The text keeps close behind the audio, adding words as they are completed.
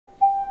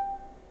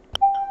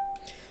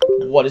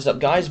What is up,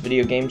 guys?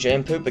 Video Game Jay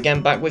and Poop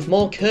again, back with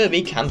more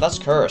Kirby Canvas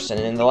Curse. And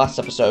in the last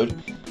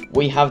episode,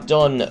 we have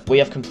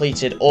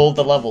completed all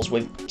the levels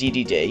with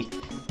Dedede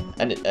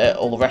and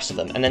all the rest of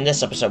them. And in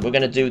this episode, we're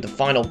going to do the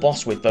final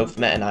boss with both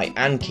Meta Knight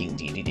and King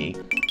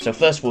Dedede. So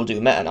first, we'll do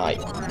Meta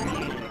Knight.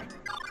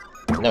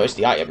 Notice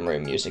the item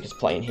room music is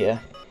playing here.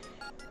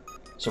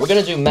 So we're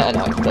going to do Meta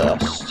Knight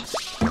first.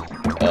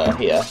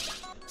 Here.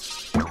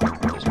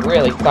 It's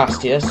really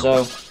fast here,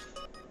 so...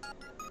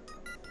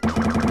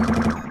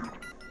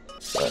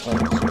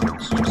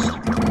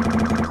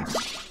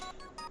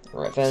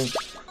 Right then.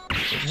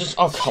 Just,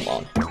 oh, come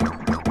on.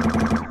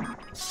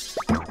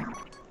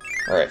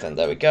 Alright then,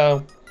 there we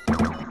go.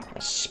 I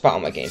spat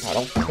on my gamepad.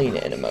 I'll clean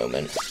it in a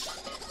moment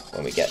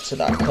when we get to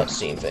that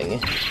cutscene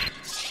thing.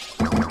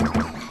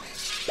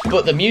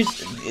 But the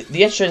music,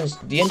 the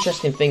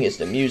interesting thing is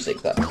the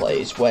music that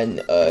plays when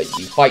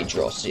you fight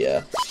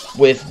Drawcia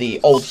with the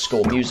old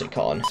school music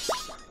on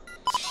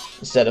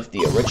instead of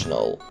the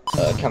original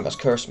Canvas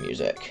Curse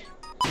music.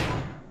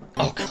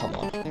 Oh, come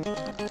on.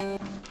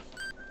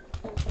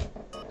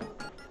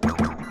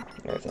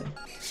 Everything.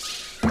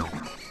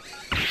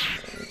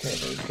 Okay,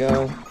 there we go.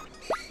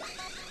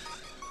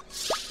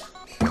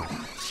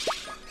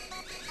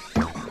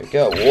 There we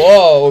go.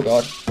 Whoa,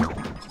 God.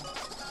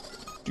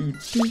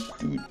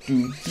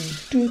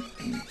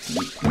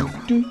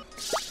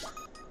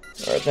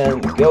 Alright,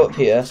 then we go up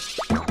here.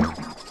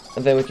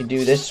 And then we can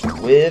do this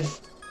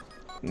with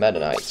Meta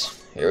Knight.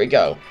 Here we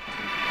go.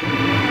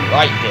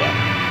 Right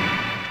here.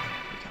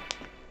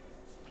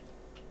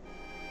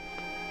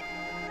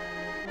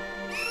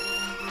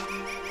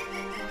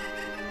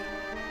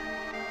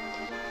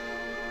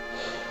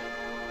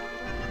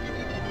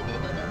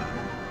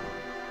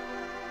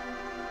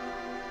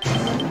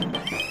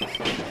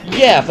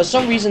 Yeah, for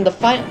some reason the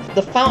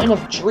Fountain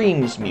of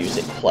Dreams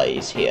music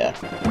plays here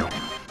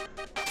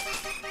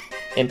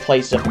in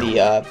place of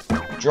the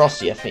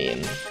Drawcia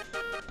theme.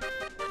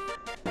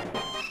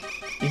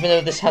 Even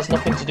though this has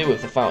nothing to do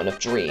with the Fountain of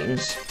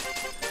Dreams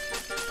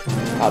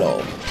at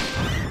all.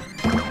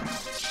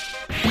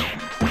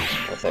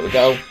 Oh, there we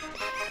go.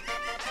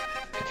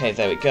 Okay,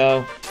 there we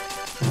go.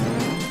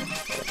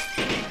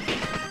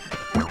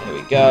 There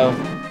we go.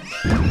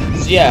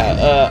 So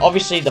yeah,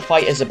 obviously the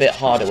fight is a bit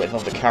harder with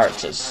other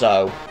characters,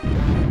 so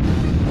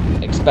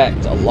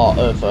expect a lot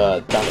of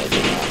damage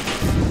in that.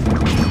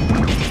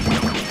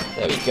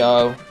 There we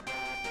go.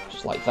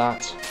 Just like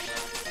that.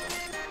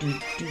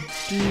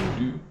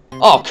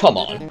 Oh, come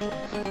on!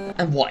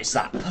 And what is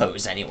that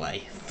pose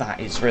anyway? That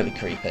is really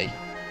creepy.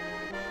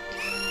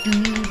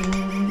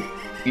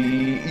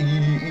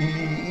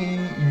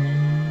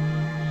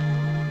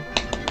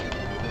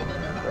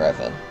 Right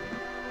then.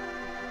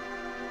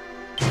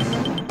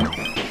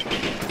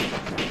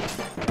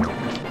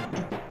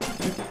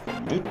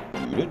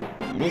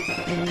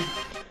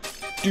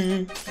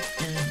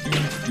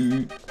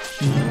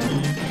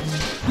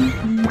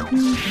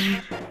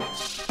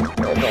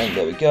 Right then,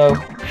 there we go.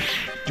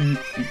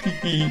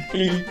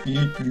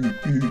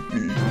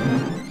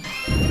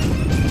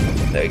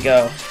 There we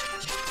go.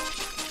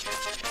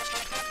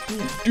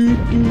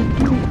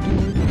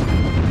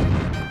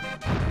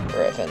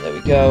 Right then, there we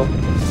go.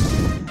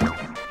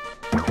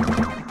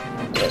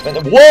 Right then,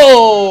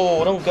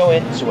 whoa! Don't go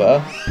into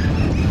her.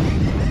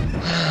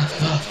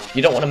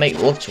 You don't want to make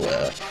love to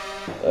her,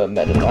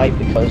 Meta Knight,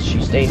 because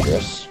she's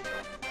dangerous.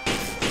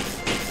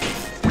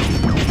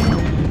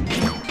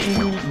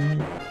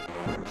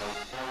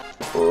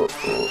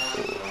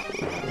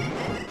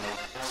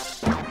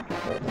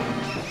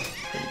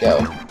 There we go.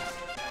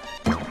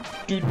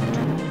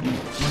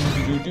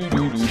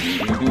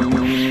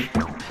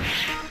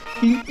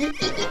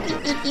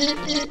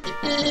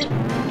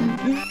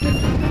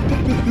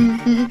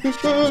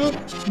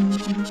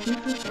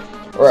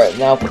 Alright,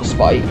 now for the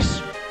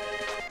spikes.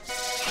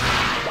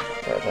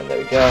 Alright then, there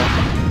we go.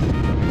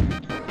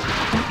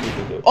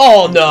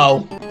 Oh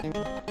no!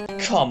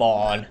 Come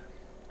on!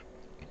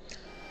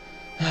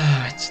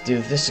 Let's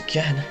do this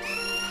again.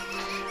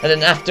 And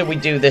then after we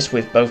do this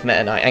with both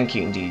Meta Knight and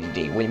King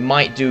Dedede, we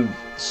might do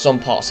some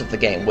parts of the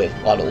game with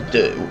Waddle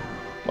Doo.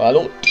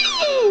 Waddle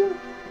Doo!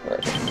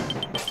 Alright.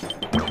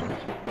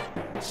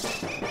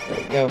 There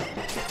we go.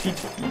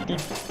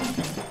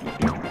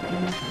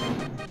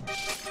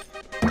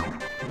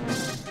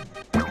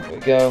 There we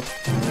go.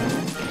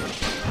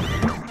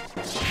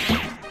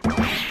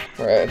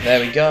 Right, there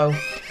we go.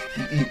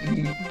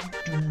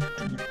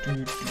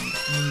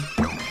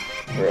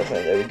 Right,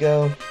 there we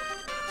go.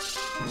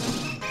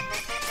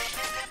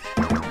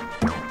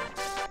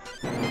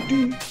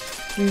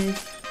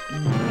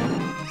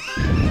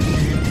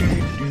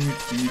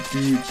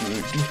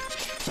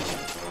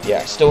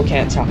 Yeah, still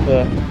can't tap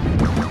her.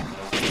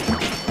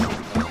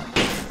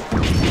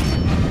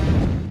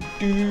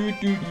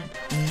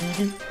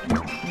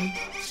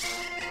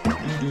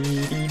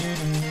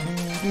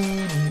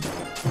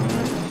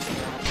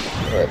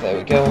 Alright, there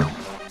we go.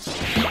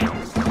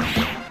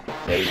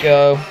 There we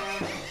go.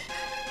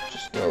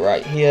 Just go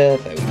right here.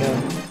 There we go.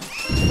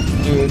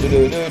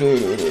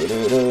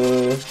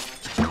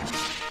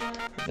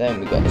 then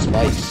we got the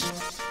spikes.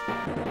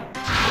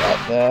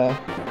 Right there.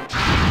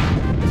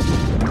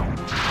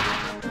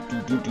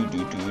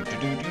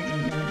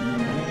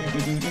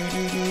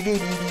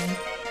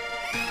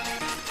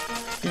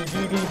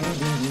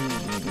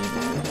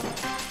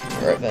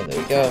 Right then, there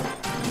we go.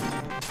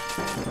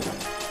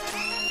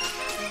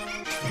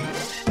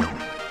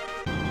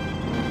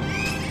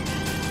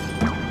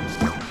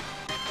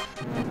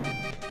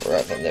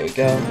 Right then, there we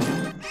go.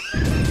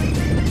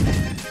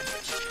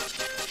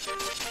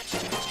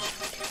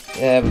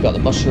 Yeah, we've got the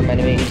mushroom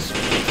enemies.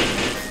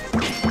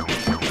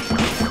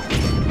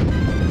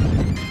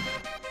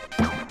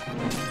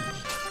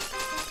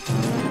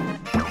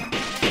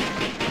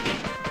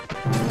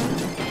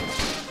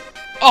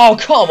 Oh,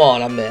 come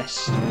on, I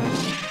missed.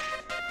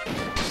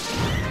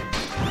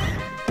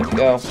 There we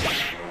go.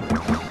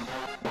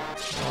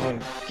 Come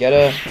on, get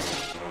her.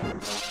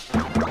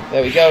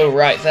 There we go,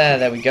 right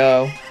there we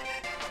go.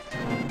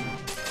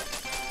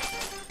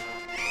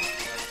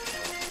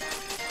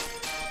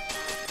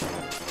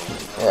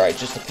 Alright,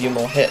 just a few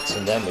more hits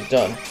and then we're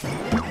done.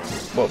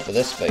 Well, for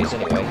this phase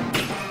anyway.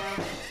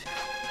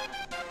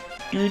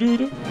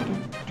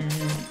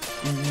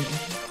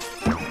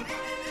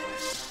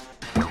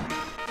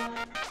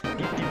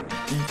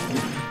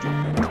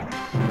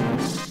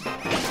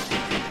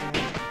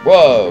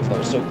 Whoa, that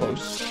was so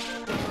close.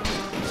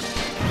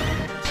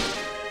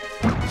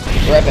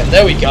 Right then,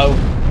 there we go.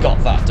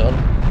 Got that done.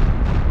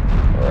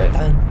 Alright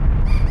then.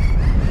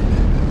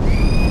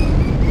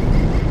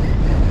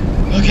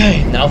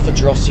 Okay, now for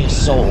Drawcia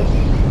Soul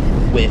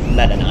with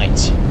Meta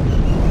Knight.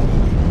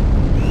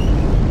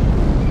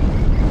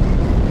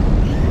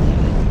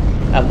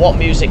 And what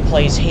music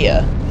plays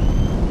here?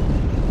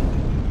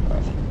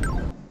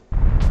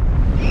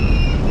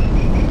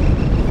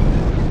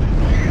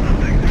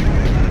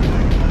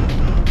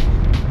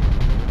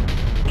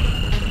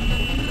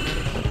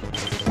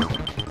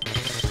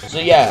 So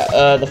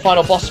yeah, the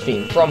final boss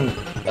theme from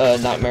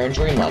Nightmare in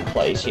Dreamland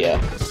plays here.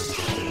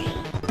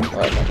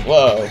 Right then,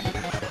 whoa.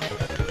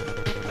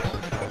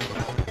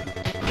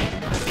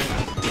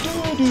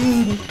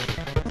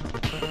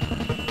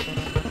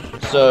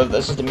 So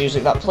this is the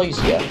music that plays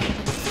here.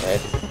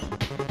 Right.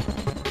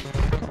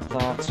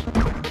 Got that.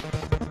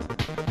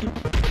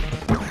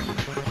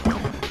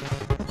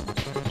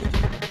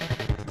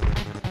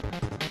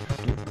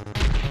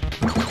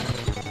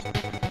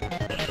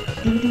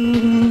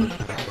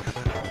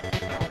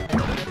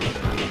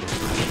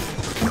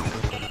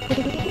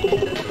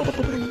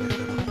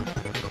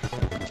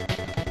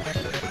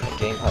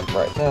 Gamepad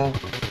right there.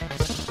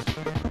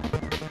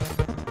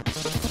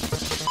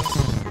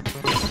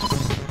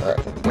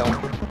 Alright, there we go.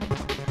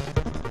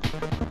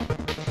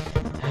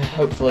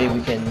 Hopefully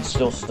we can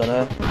still stun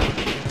her.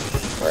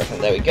 Alright,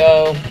 there we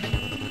go.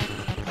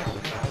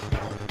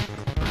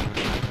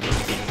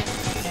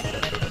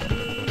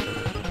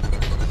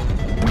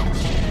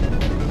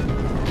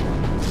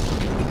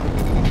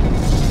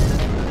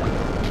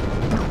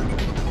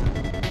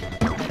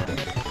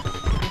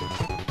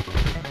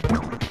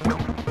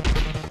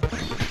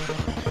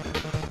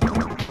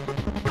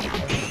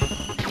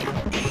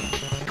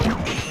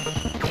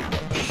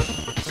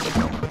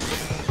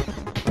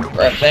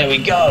 Right, there we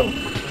go.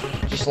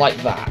 Just like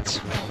that.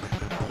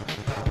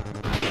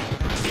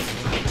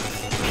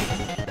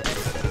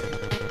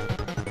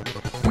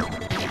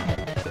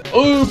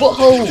 Oh,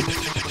 butthole!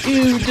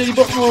 Ew, dirty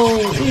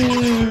butthole!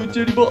 Ew,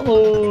 dirty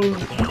butthole!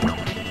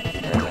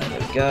 Right, there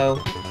we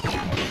go.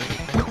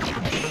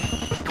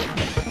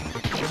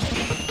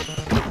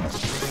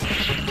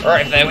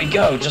 Alright, there we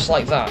go, just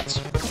like that.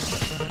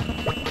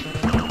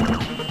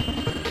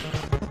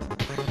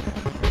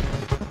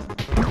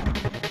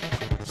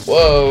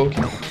 Whoa!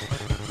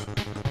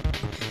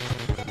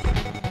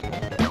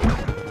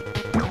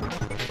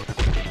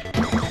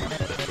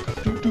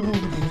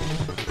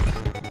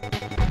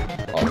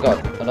 Oh god,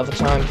 another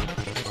time.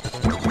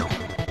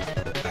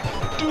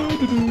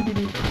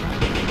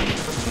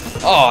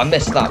 Oh, I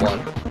missed that one.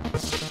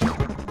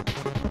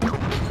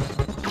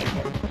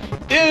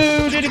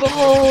 Ew, diddy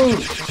butthole!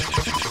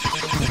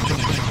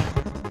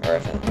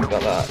 Alright then, we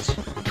got that.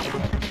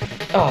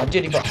 Oh,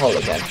 diddy butthole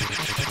again.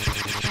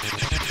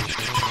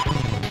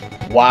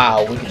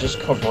 Wow, we could just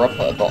cover up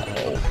her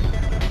butthole.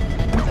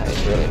 That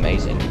is really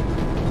amazing.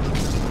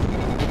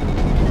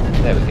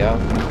 There we go.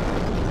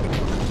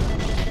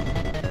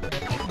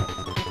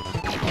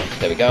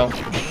 There we go.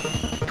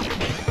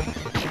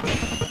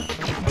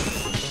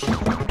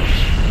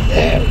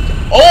 There we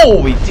go.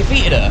 Oh, we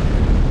defeated her!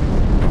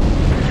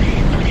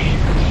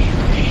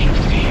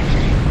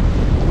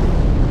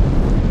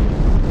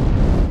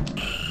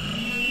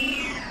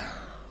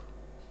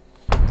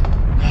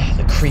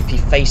 The creepy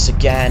face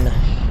again.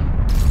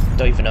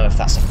 Don't even know if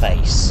that's a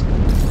face.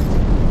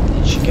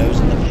 And she goes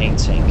in the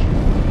painting.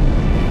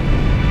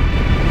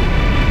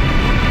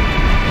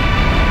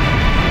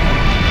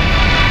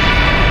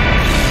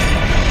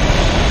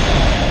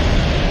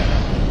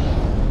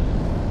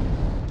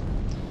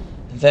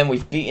 Then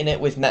we've beaten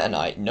it with Meta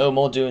Knight. No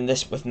more doing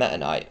this with Meta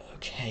Knight.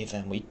 Okay,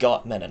 then we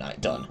got Meta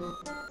Knight done.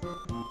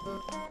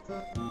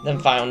 Then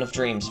Fountain of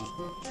Dreams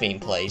theme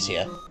plays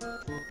here.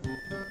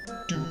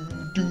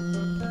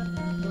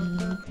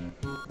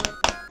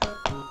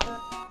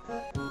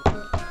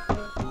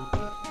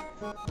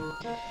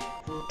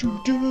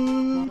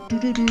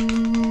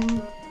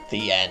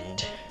 The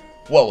end.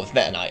 Well, with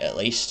Meta Knight at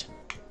least.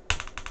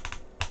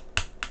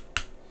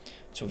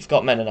 So we've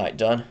got Meta Knight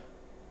done.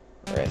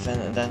 Right then,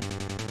 and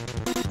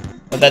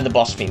then the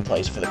boss theme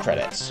plays for the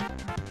credits.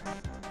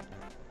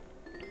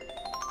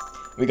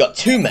 We got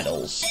 2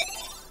 medals.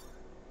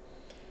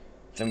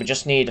 Then we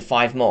just need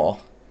 5 more.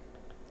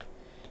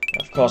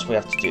 Of course we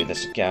have to do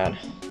this again.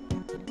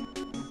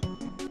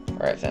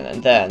 Right then,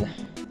 and then...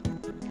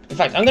 In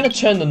fact, I'm going to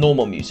turn the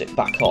normal music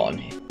back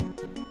on.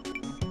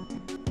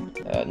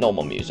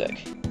 Normal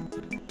music.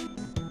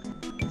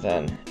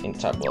 Then, in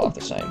tab we'll have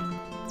the same.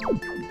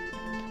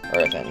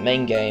 Alright then,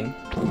 main game.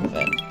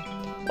 Then,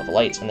 level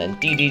 8, and then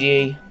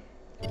Dedede.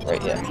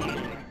 Right here.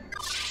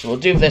 So we'll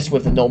do this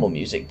with the normal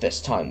music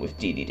this time with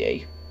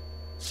Dedede.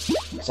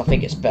 Because I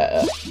think it's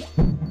better.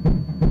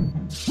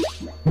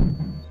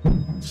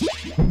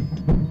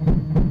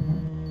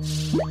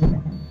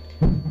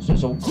 So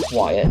it's all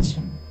quiet.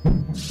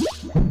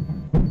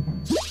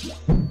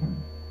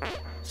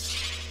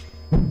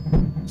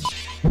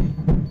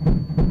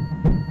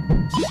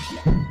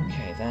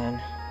 Okay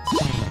then.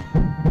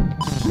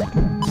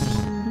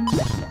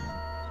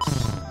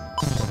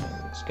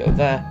 Let's go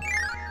there.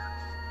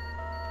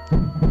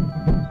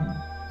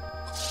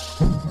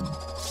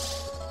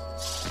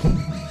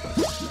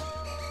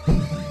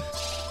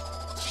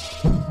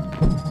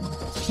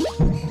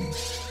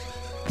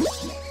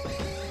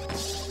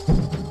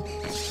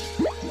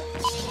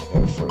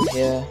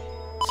 Here.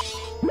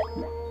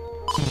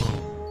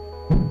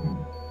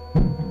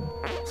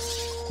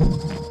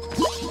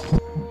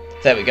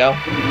 There we go.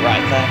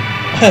 Right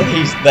there.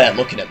 He's there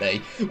looking at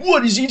me.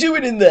 What is he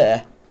doing in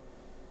there?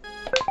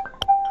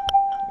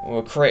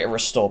 We'll create a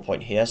restore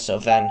point here, so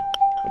then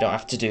we don't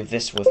have to do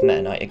this with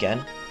Meta Knight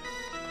again.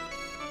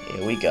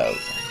 Here we go.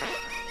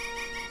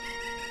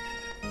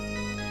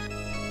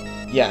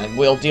 Yeah, and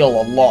we'll deal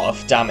a lot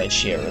of damage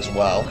here as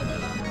well.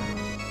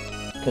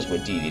 Because we're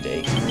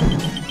Dedede.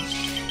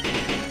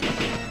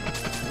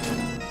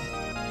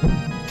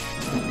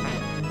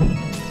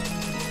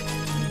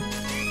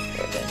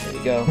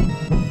 Go.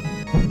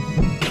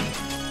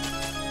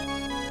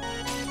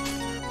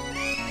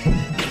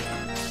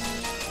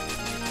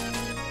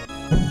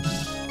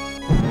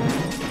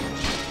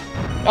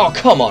 Oh,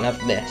 come on,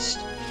 I've missed.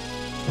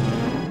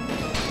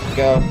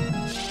 Go.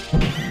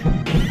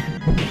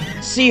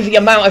 See the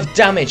amount of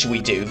damage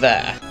we do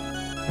there.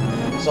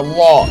 It's a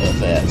lot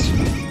of it.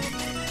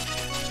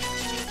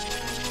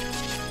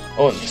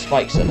 Oh, and the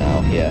spikes are now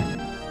here.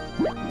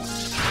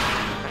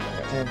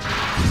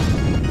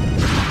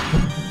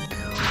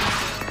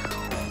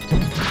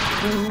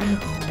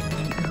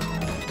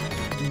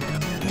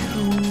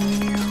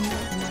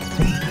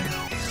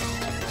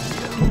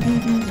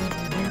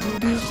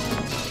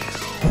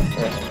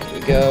 There we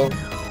go.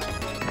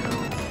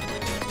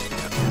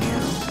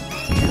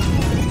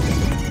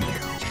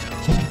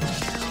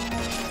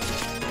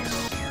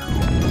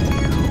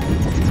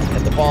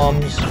 Hit the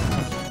bombs.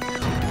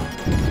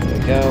 There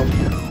we go.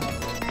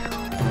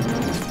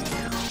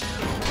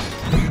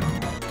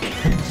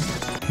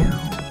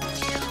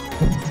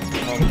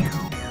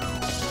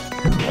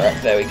 Alright,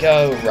 there we go.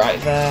 Right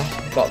there.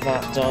 Got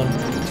that done.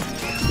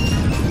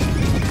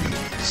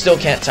 Still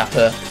can't tap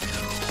her.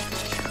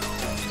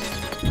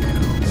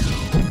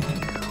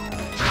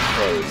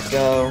 There we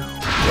go.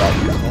 Right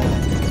there.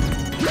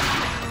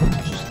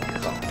 Just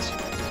like that.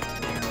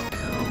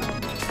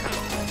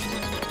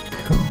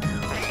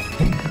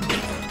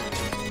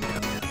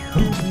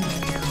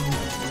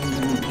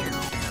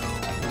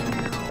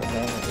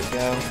 There we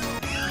go.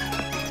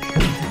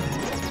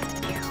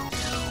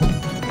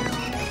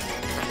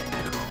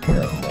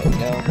 There we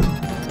go.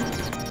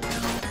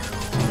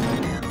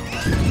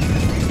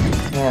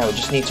 Now we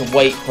just need to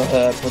wait for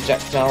her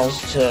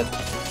projectiles to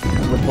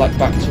reflect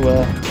back to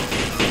her.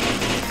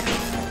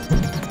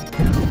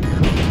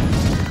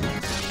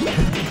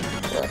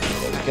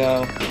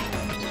 Go.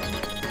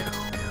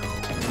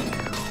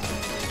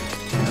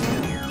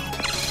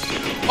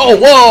 Oh,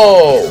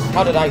 whoa!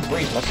 How did I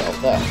freeze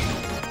myself there?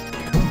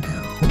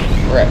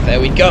 Right, there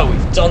we go.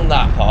 We've done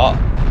that part.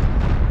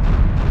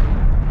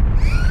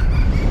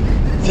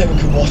 Then we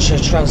can watch her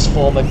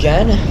transform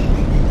again.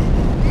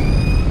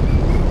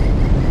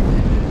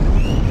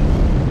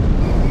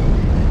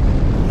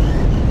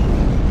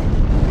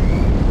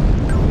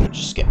 We'll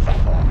just skip that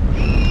part.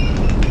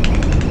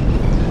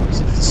 It's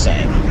the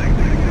same.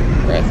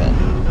 Right then.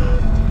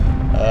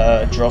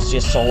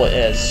 Drawcia Sorceress it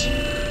is.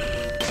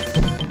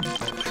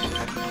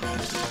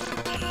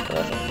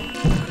 Right then.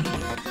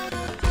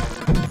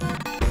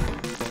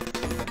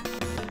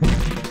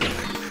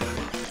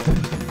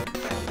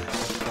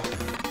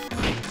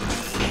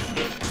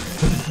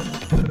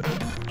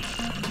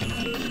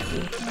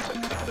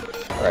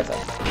 Right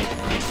then.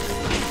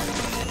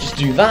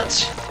 do that.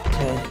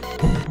 Okay.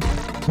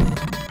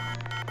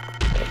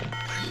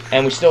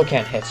 And we still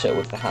can't hit her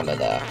with the hammer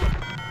there,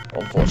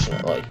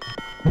 unfortunately.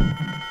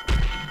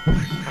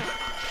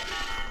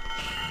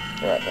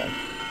 Alright then.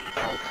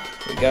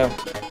 Here we go.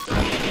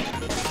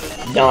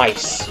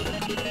 Nice! Here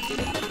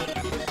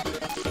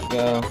we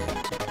go.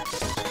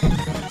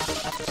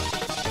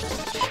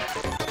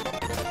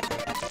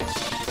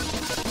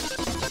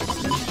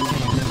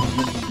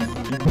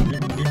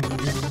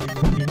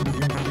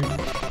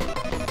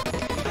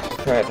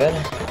 Right then.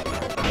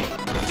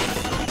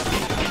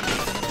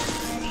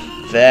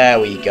 There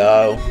we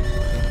go.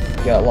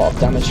 Got a lot of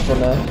damage from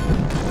her.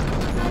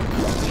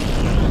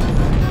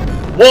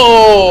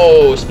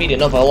 Whoa!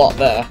 Speeding up a lot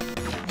there.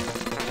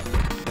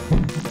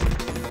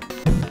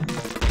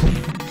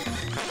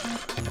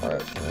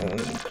 Alright,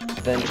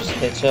 then just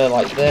hit her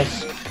like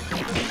this.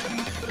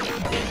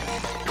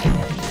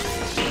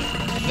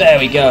 There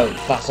we go.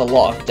 That's a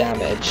lot of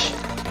damage.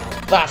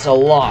 That's a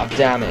lot of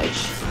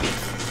damage.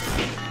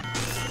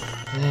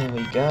 There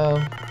we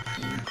go.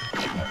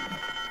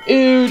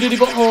 Ooh, did he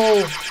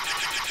butthole?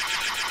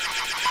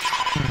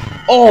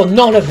 Oh,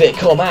 none of it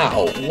come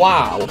out.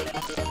 Wow.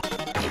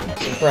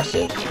 That's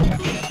impressive.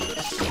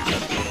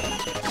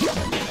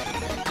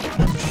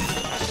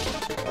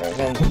 Alright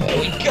then, there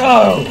we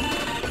go.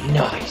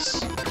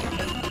 Nice.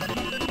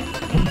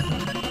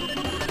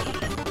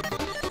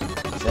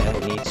 Then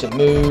we need to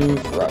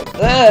move right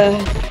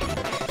there.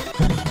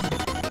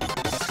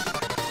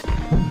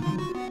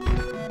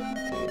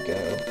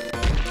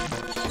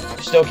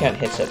 Still can't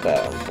hit it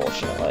there,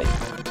 unfortunately.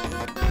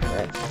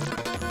 Right.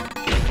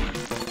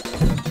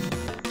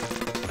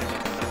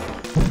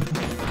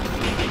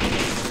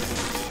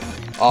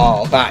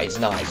 Oh, that is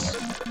nice.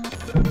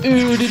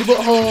 Ooh, did a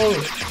butthole!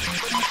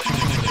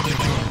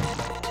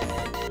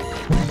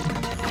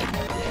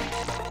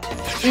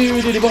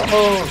 Ooh, did a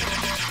butthole!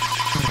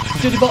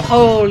 Did a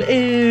butthole!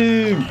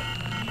 Ooh!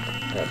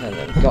 Right,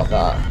 then, got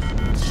that.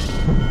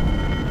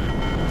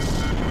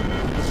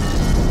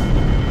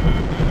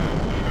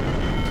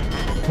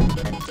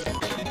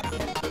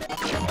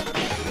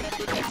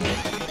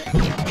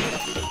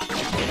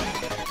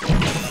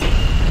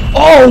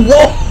 Oh,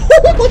 whoa!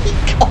 Oh my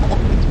god!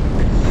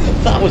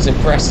 That was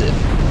impressive.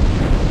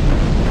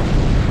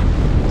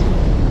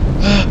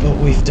 But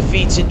we've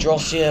defeated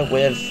Drawcia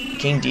with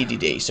King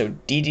Dedede, so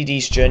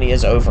Dedede's journey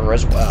is over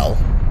as well.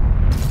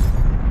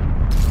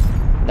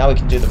 Now we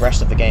can do the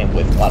rest of the game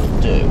with Waddle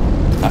Doo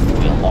after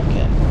we unlock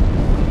him.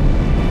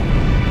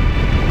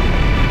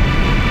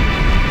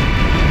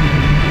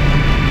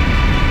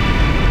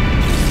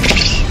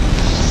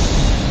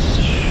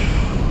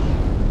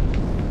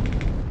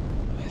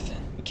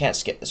 Can't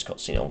skip this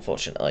cutscene,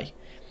 unfortunately.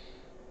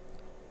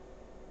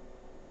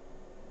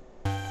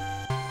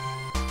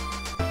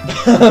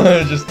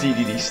 Just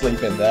Dedede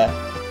sleeping there.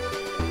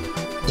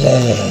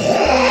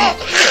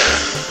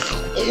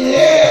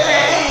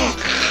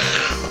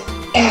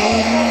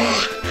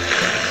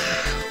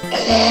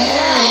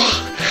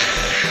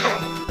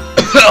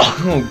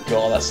 Oh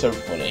god, that's so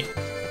funny.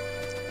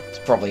 It's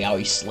probably how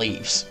he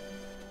sleeps.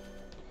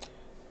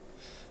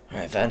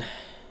 Alright then.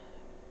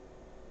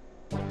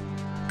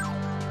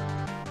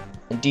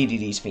 And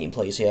Dedede's theme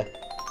plays here.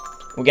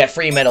 We get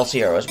 3 medals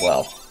here as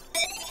well.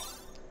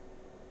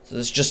 So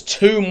there's just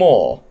 2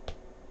 more.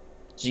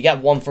 So you get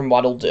 1 from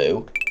Waddle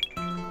Doo.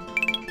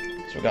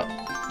 So we got.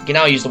 You can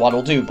now use the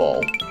Waddle Doo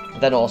ball. But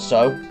then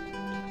also.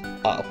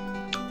 Oh.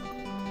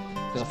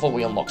 Because I thought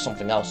we unlocked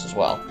something else as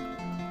well.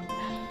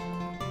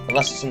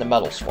 Unless it's in the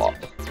medal swap.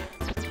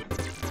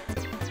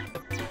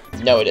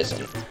 No, it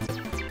isn't.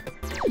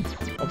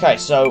 Okay,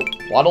 so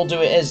Waddle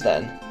Doo it is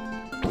then.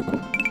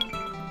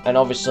 And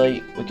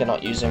obviously, we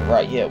cannot use him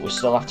right here. We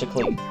still have to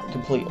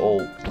complete all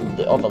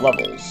the other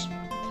levels.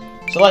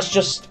 So let's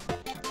just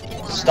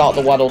start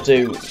the Waddle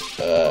Doo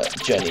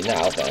journey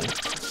now, then.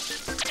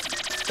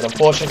 But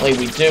unfortunately,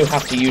 we do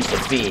have to use the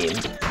beam.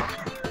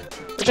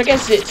 Which I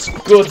guess it's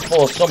good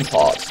for some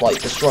parts,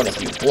 like destroying a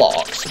few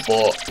blocks,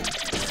 but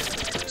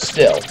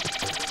still,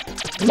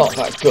 not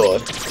that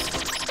good.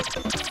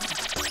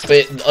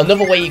 But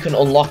another way you can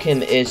unlock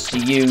him is to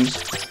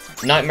use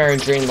Nightmare in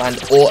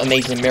Dreamland or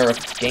Amazing Mirror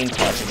game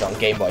cartridge on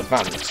Game Boy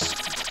Advance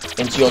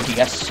into your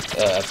DS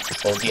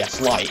or DS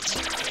Lite,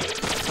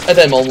 and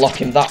then unlock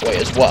him that way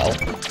as well.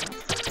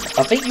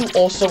 I think you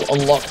also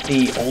unlock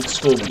the old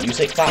school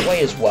music that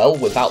way as well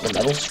without the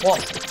medal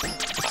swap.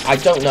 I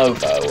don't know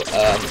though.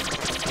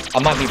 I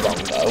might be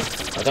wrong though.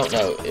 I don't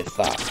know if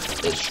that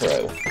is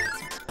true,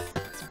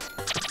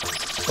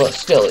 but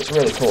still, it's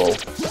really cool.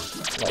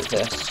 Like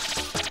this.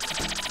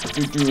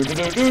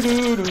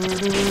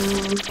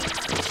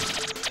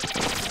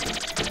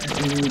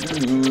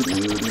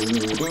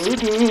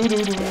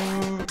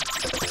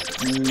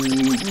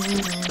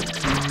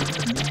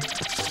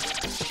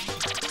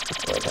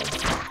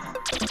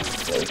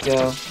 There we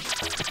go.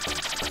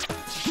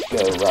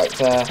 Go right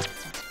there.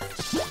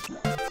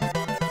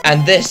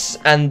 And this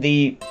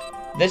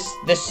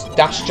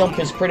dash jump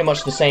is pretty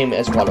much the same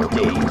as Waddle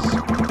Dee's.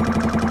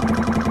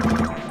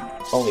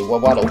 Only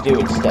Waddle Doo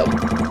instead.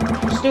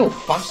 Just still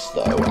fast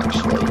though,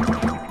 actually.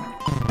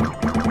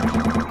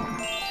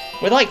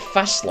 We like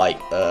fast like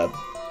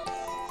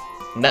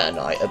Meta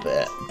Knight a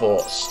bit,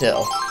 but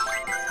still.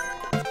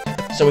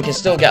 So we can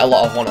still get a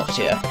lot of 1-ups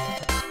here.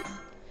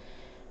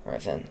 Right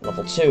then,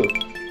 level 2.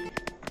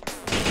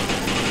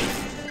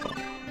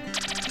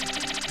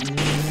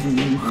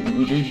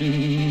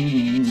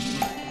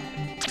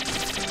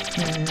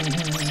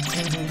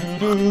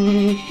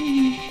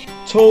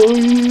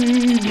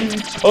 Tiny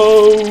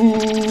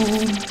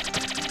town.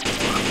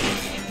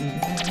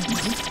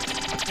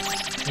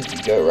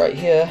 Go right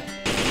here.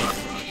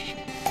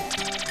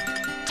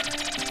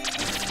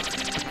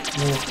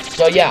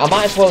 So yeah, I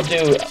might as well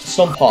do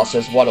some parts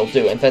as Waddle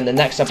Doo, and then the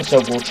next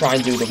episode we'll try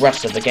and do the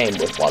rest of the game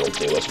with Waddle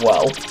Doo as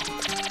well.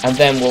 And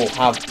then we'll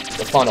have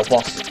the final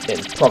boss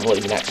in probably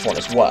the next one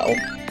as well.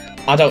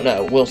 I don't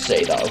know, we'll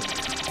see though.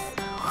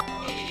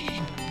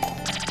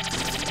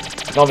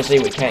 And obviously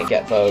we can't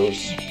get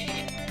those.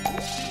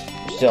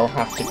 We still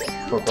have to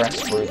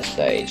progress through the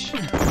stage.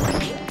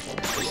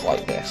 Just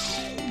like this.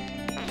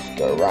 Just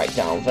go right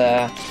down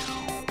there.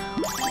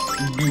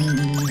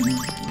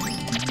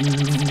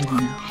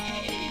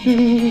 Right,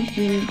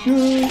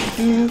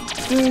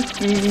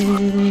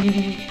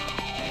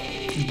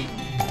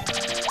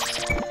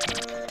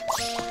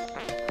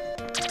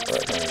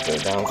 then go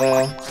down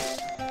there.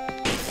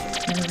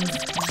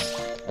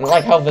 And I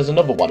like how there's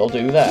another Waddle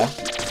Doo there,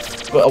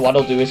 but a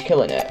Waddle Doo is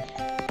killing it.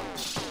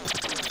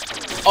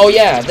 Oh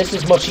yeah, this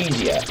is much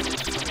easier.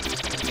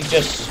 You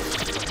just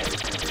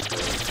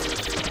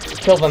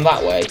kill them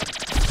that way,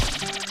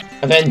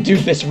 and then do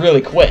this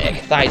really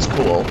quick. That is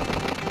cool.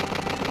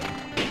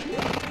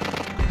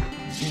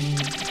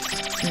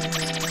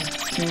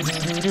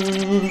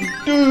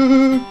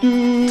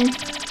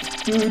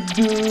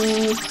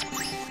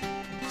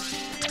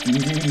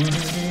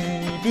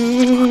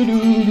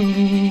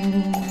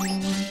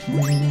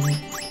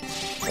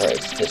 Alright,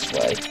 it's this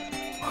way.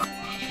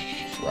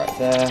 It's right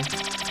there.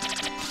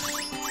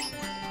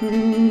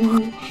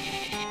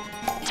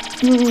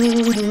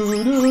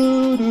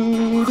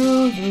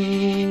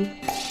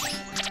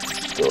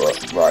 Just go up,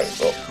 right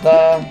up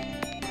there.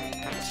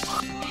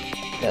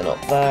 Then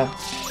up there.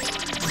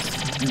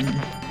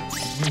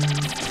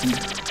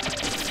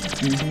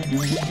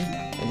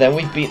 And then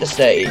we beat the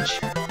stage.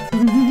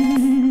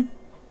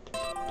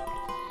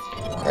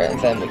 Right, and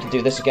then we can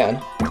do this again.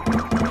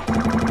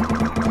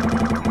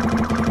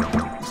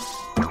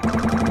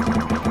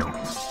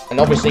 And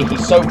obviously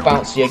he's so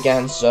bouncy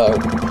again, so...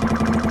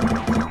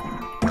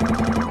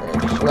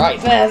 Just right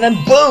there,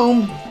 then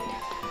boom!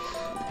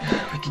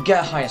 We can get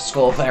a higher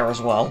score there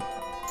as well.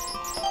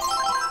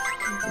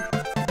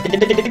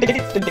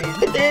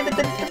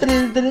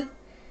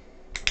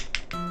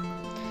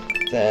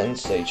 Then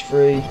stage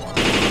 3.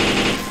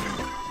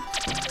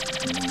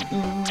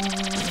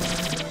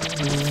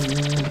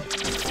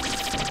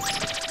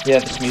 Yeah,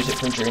 this music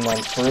from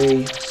Dreamland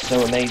 3,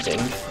 so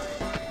amazing.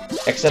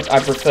 Except I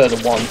prefer the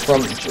one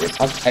from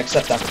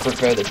except I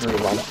prefer the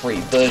Dreamland 3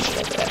 version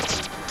of it.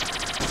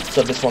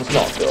 So this one's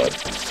not good.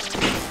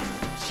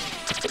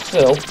 But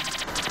still.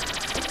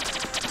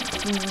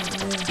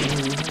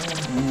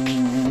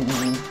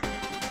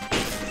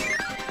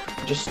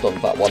 Just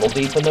stunned that Waddle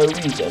Doo for no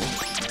reason.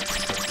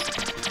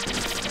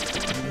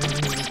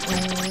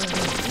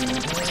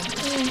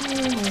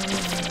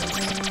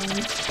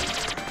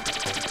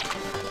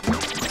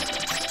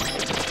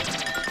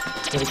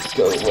 Let's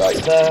go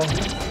right there.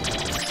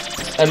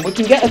 And we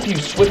can get a few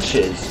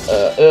switches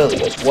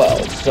early as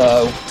well,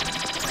 so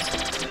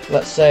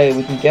let's say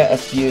we can get a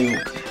few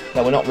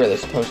that we're not really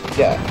supposed to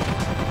get.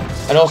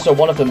 And also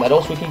one of the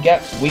medals we can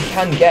get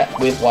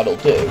with Waddle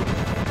Doo,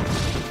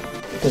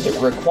 because it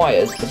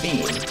requires the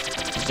beam.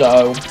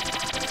 So,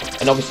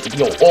 and obviously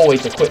you're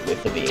always equipped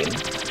with the beam,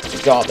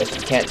 regardless,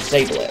 you can't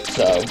disable it,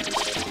 so,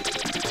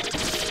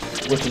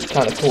 which is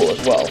kind of cool as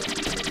well.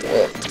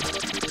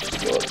 Just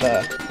go up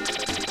there.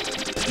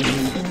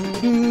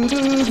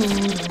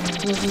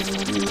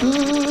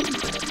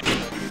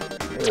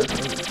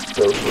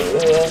 Go through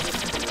there.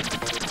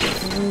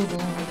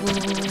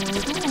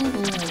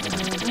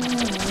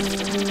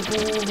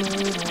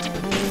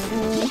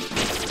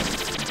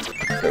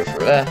 Go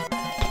through there.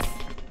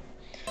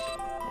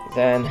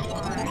 Then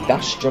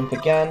dash jump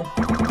again.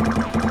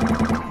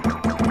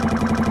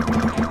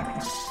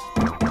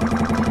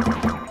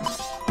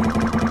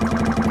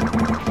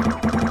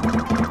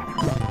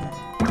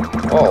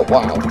 Oh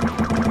wow.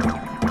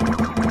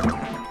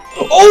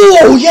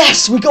 Oh,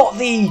 yes! We got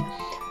the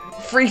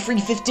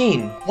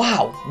 3-3-15.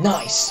 Wow,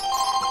 nice.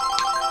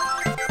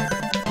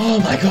 Oh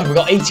my god, we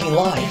got 18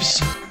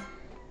 lives.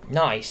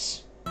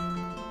 Nice.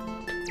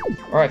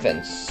 Alright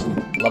then,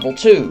 level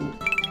 2.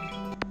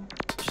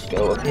 Just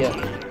go up here.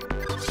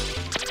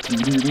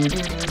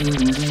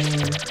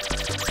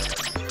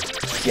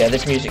 Yeah,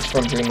 this music's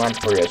from Dreamland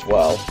 3 as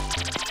well.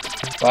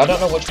 But I don't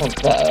know which one's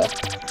better.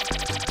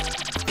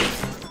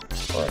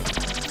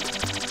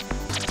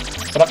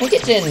 But I think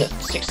it's in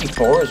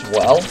 64 as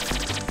well,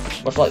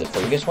 much like the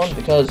previous one,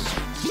 because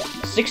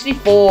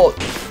 64,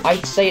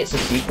 I'd say it's a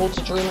sequel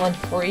to Dreamland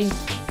 3,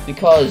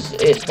 because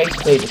it's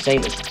basically the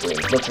same as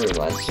the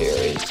Dreamland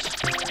series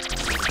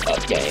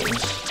of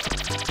games.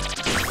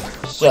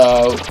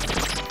 So,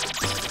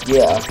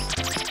 yeah.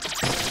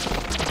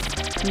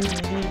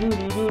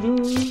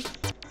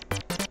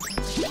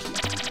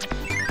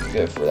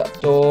 Go through that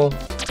door.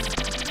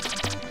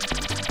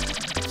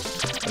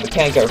 And we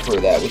can't go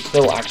through there, we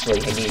still actually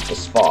need the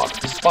spark,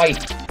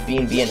 despite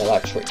being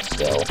electric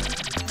still.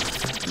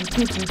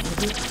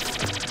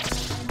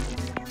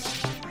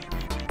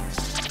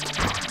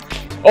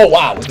 Oh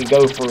wow, we can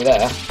go through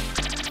there.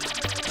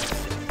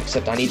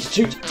 Except I need to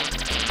toot.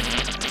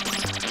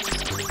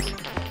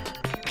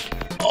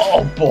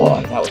 Oh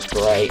boy, that was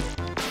great.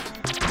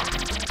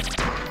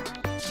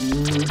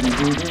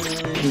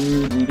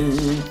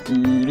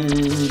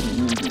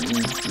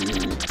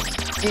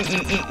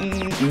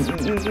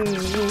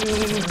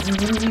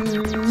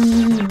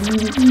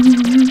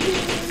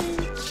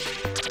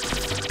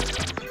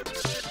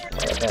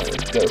 Alright, then we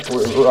go for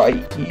it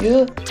right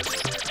here.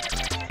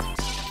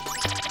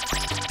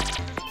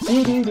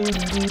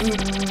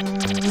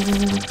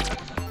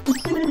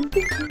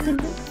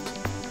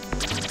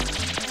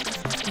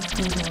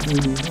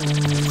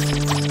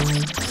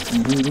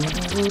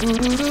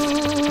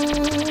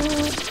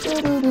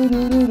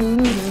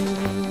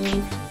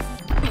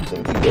 So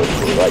we go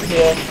through right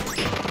here.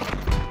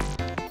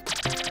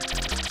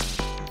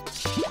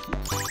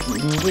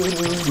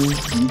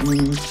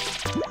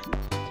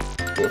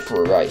 Go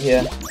through right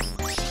here.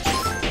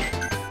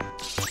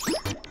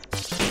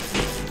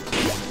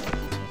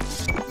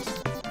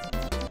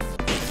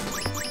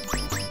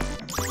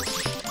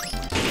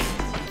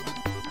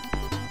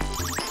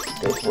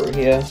 Go through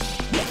here.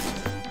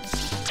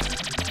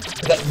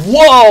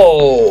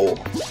 Whoa!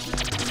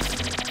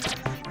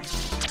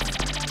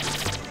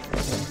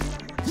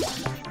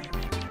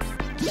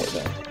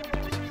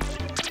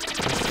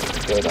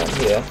 Go down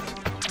here.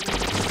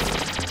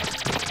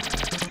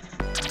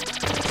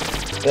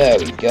 There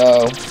we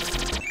go.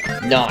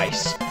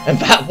 Nice. And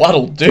that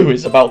Waddle Doo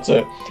is about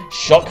to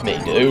shock me,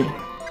 dude.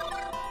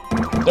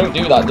 Don't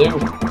do that,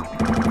 dude.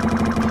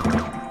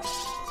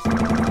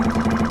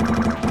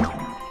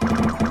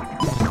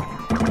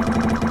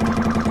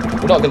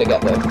 We're not gonna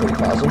get there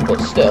 3,000,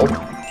 but still,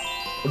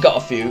 we got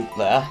a few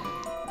there.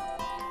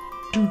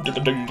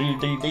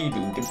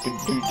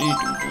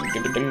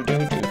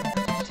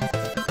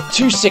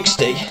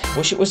 260.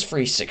 Wish it was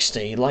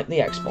 360, like the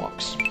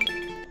Xbox.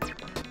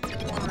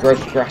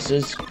 Growth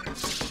grasses.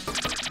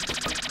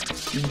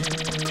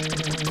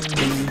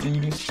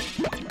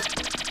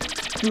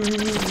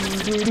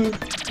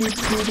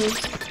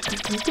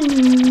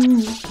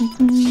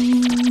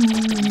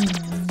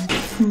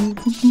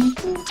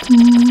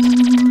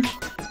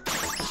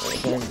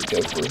 Then we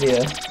go through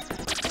here.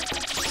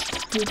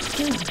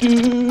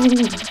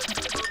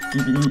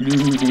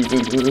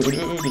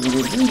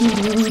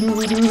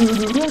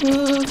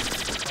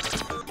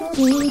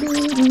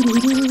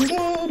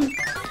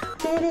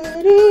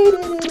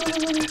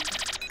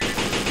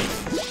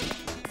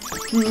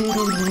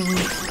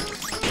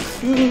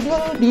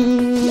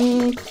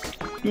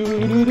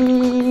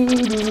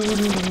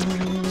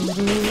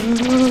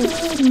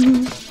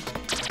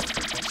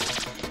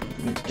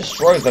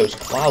 Destroy those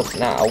clouds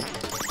now,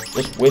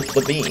 just with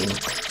the beam.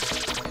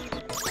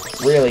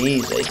 Really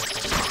easy.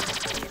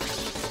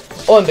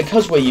 Oh, and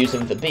because we're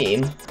using the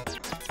beam,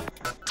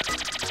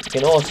 we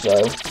can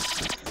also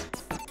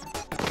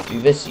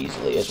do this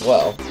easily as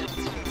well.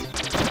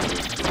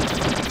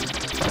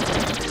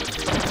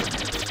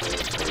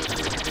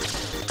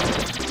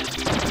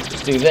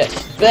 Just do this.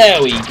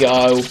 There we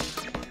go.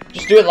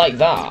 Just do it like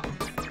that.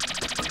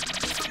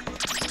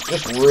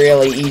 Just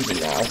really easy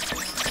now.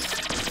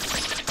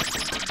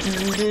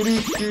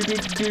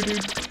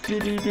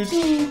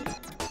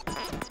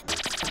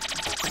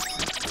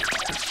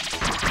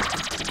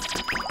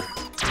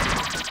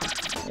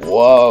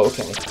 Whoa,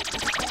 okay.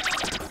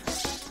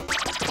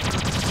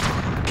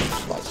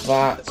 Just like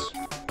that.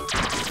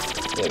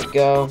 There we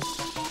go.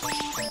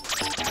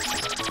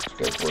 Let's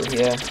go through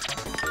here.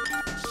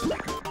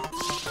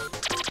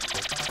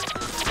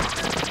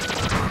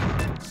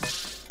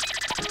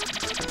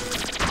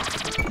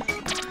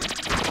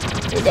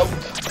 Here we go.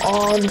 Come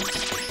on.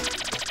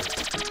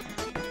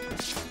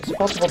 Is it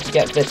possible to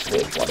get this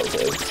with Waddle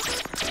Doo?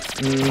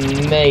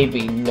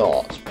 Maybe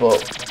not,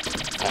 but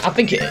I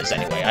think it is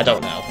anyway. I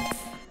don't know.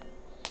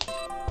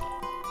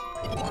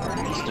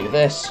 Let's do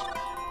this.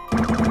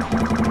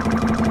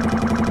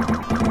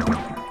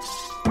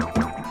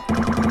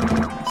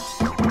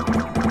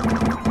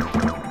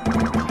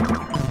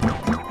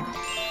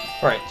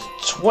 Right,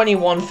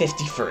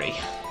 2153.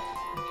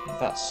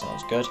 That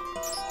sounds good.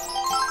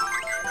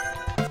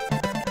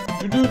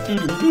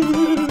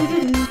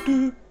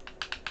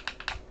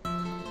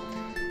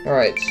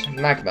 Alright,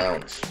 mag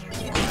mount.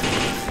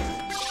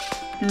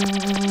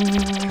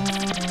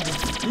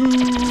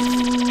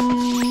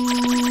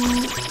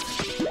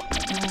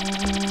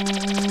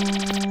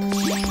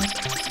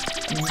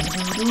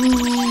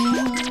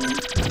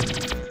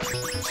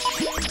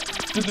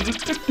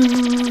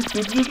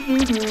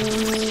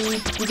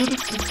 We go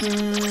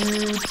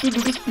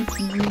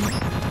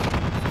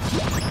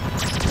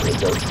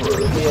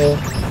through here.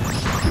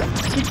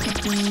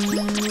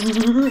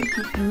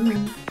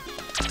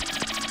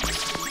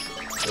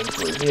 Go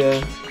through here.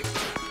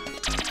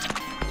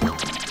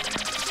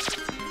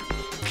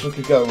 We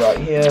could go right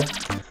here.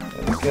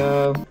 There we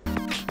go.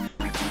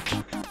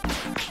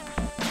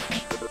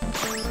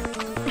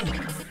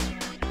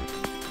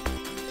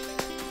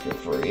 Go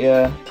through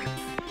here.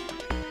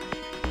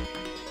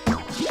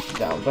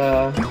 Down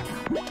there.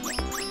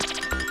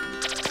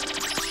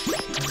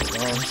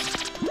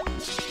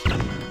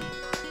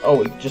 Oh,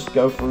 we just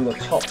go through the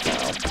top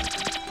now.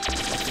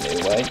 That's a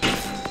new way.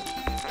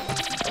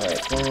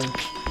 Alright, then.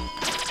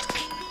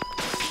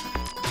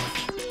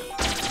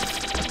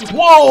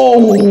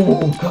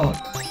 Whoa! God.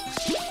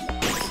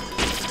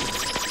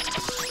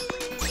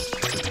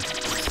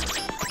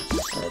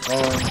 Alright,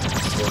 then.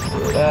 Go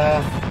through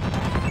there.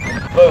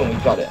 Boom, we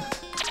got it.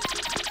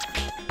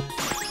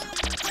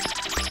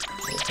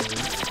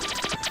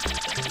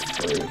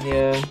 Through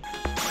here.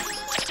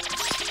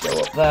 Go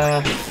up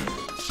there.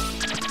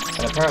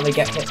 And apparently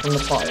get hit from the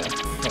fire.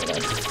 Okay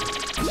then.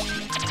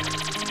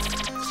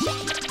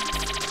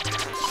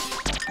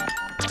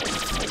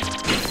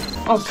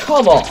 Oh,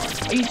 come on!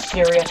 Are you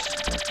serious?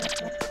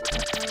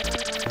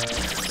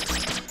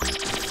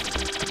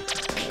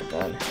 Okay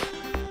then.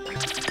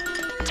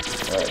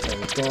 Alright, there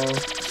we go.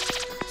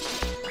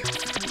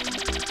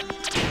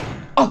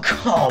 Oh,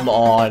 come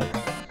on!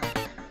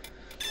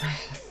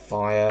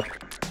 Fire.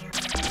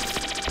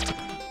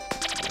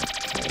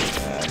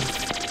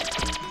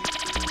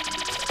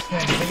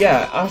 But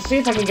yeah, I'll see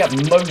if I can get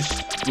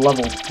most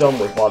levels done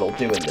with Waddle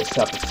Doo in this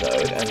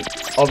episode, and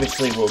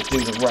obviously we'll do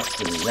the rest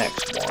in the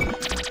next one.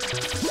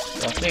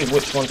 I'll see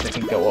which ones we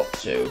can go up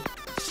to.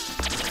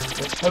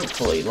 It's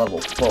hopefully level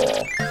 4.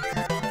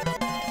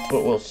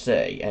 But we'll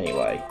see,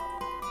 anyway.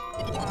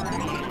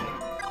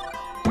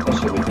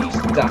 Especially with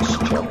these dash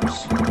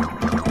jumps.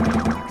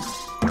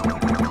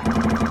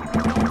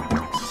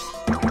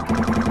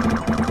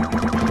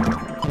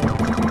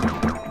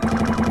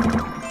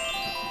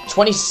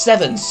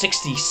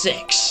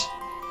 $27.66.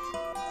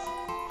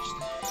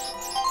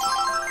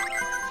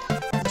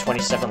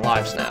 27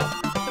 lives now.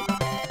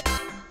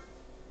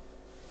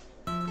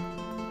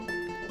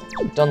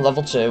 Done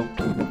level 2.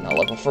 Now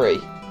level 3.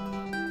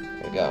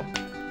 Here we go.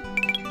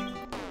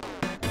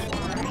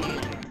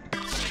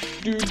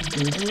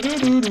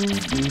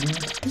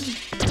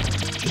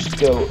 Just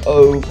go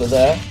over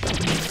there.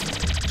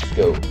 Just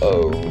go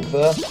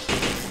over.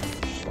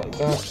 Just like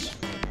that.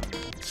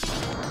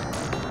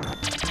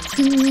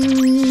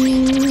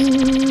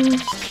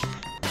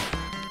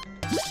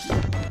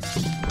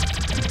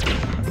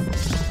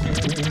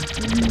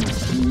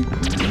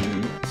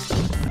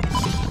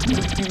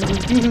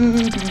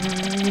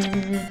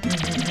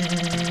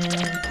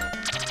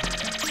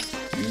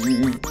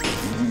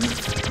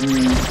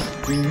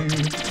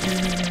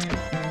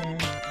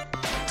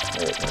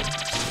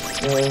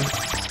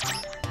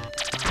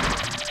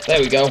 There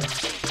we go.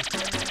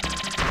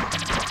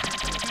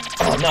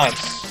 Oh,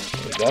 nice.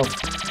 There we go.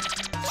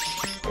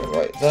 Go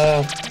right there.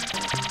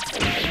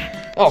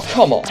 Oh,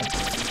 come on.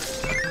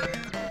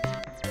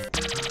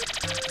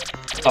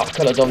 Oh, I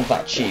could have done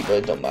that cheap, but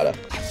it doesn't matter.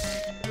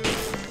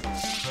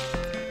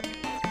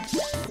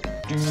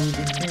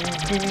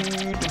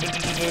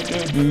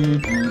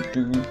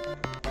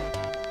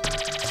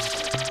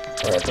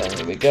 Alright then,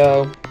 here we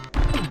go.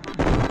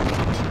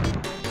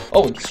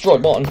 Oh, we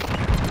destroyed one.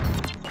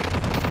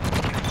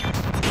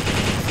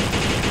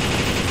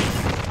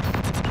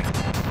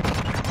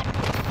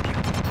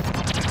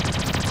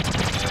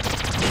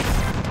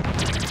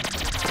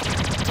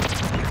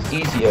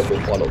 Easier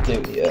with Waddle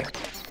Doo here.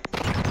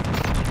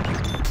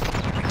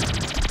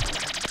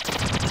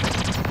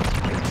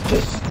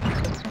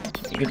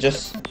 You could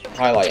just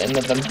highlight and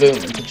then boom,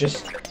 you could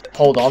just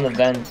hold on and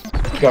then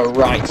go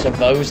right to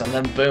those and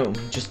then boom,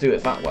 just do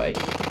it that way.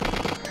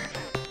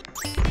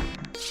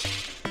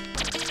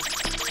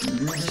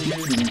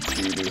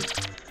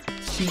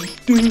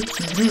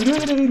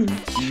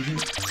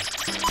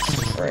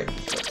 Right,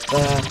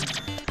 there.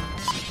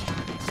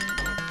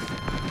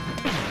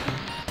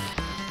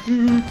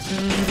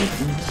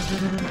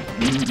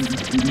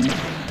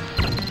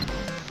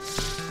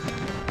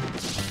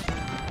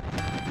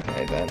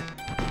 Okay then.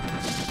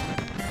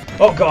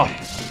 Oh god!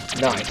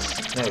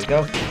 Nice. There we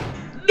go.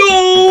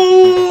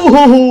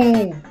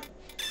 No!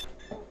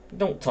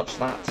 Don't touch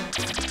that.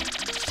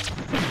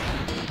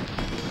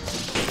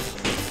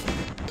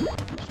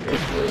 Go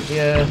through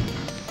here.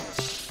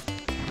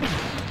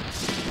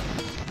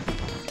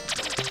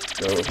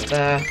 Go over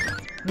there.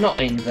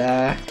 Not in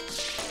there.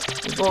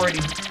 We've already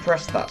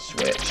pressed that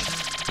switch.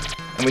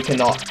 And we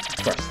cannot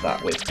press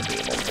that with the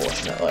beam,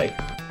 unfortunately.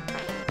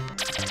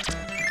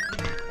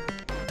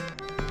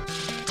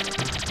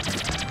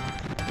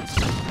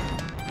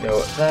 Go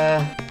up there.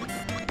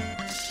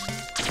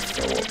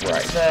 Go up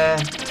right there.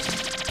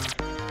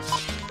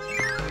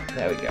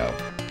 There we go.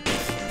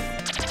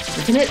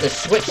 We can hit the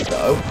switch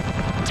though.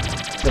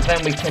 But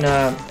then we can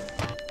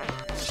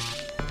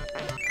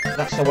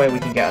That's the way we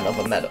can get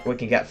another medal. We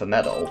can get the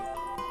medal.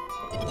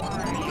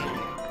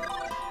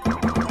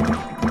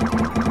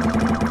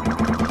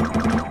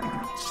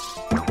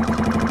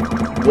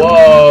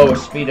 Whoa, we're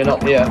speeding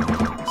up here.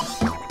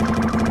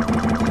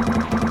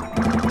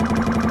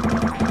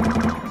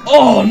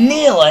 Oh,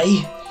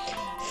 nearly!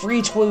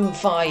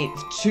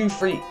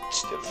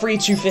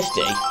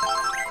 3,250.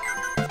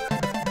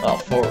 Oh,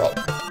 4 up.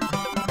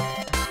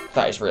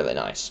 That is really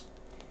nice.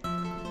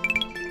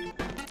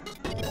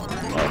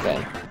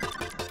 Okay.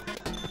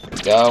 Here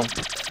we go.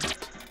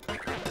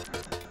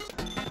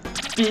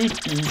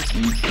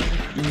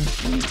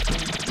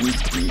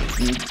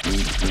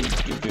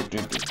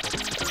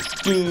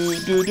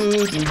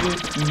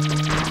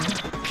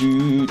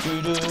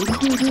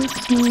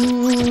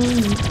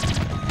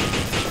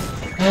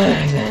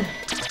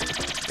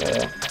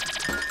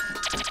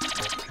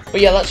 But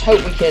yeah, let's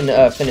hope we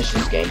can finish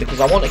this game, because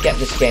I want to get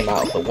this game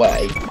out of the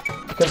way,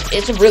 because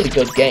it's a really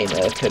good game,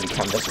 Kirby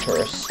Canvas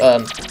Curse.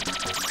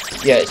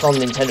 Yeah, it's on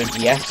Nintendo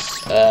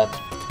DS,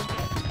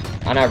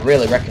 and I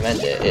really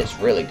recommend it. It's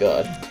really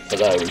good for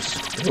those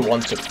who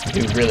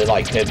really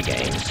like Kirby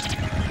games,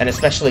 and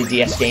especially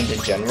DS games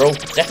in general.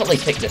 Definitely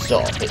pick this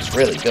up. It's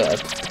really good.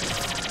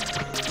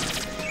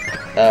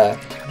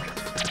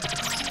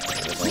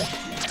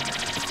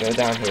 Go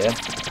down here.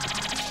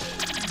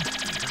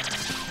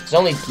 It's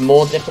only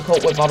more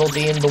difficult with Waddle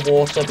Doo in the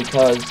water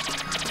because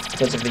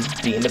of his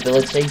beam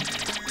ability.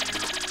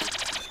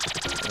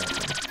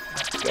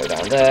 Go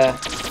down there.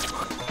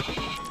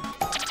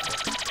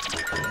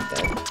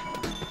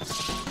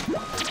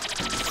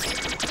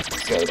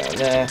 Go down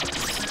there.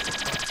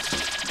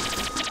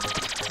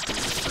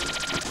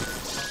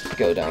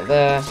 Go down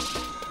there.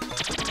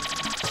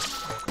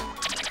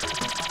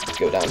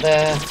 Go down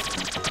there.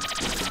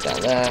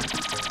 Down there.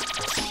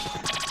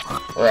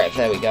 Right,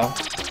 there we go.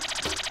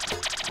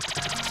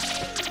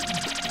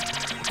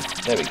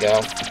 There we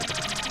go.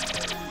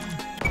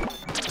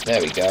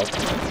 There we go.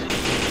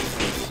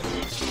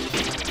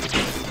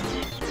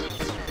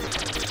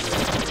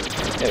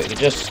 Yeah, we can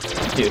just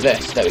do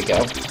this. There we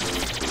go.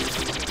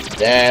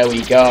 There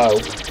we go.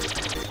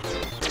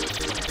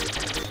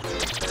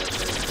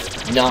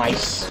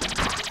 Nice.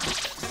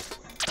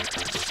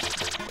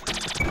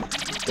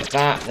 Get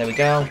that. There we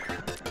go.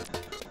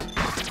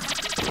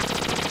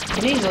 You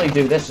can easily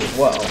do this as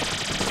well.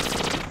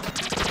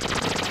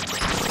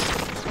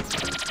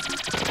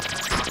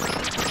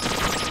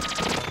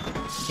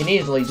 You can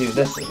easily do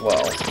this as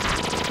well.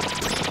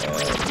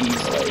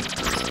 Easily.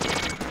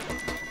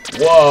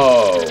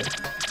 Whoa!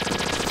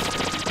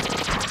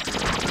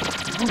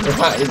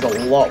 That is a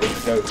lot we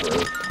can go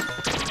through.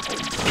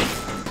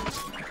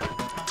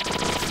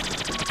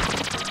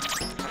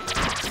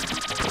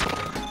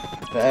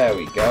 There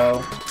we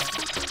go.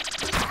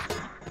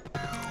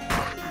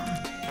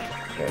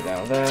 Go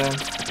down there.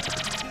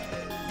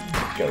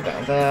 Go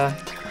down there.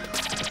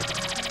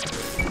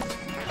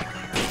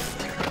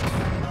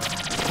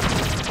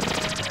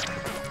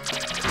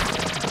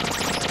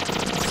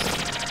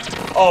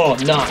 Oh,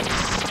 nice.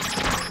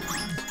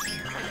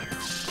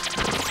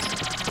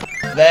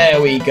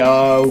 There we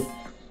go.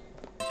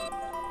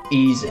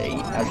 Easy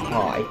as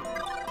pie.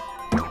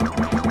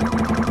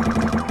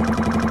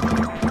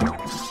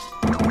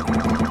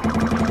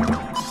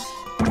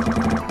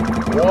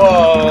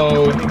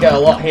 Whoa, we can get a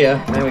lot here.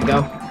 There we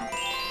go.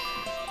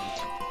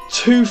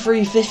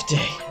 2,350.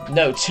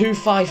 No,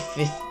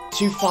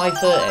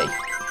 2,530.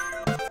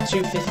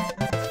 250.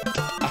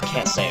 I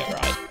can't say it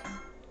right.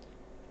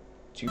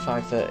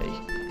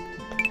 2,530.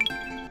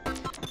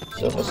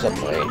 Silver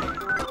submarine.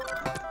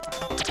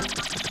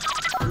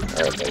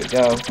 Alright, there we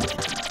go.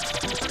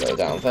 Let's go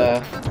down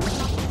there.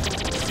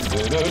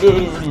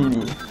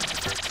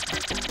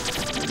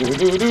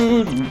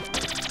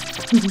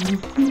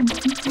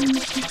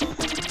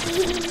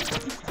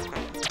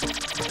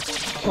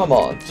 Come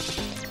on.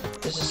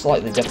 This is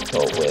slightly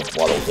difficult with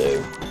Waddle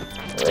Doo.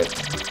 Alright.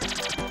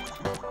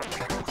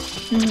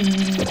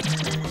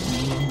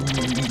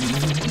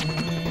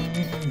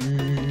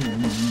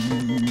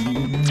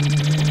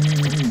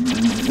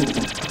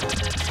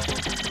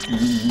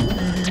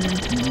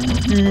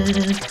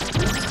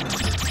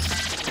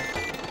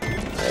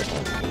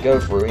 Go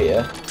through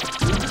here.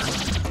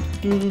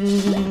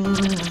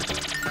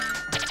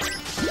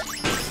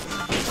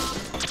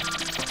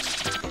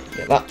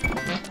 Get that.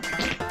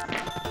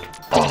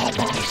 Oh,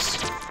 nice.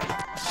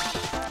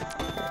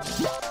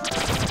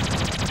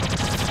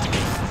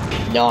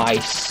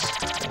 Nice.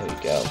 There we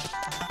go.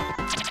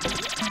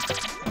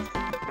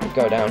 We'll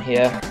go down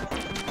here.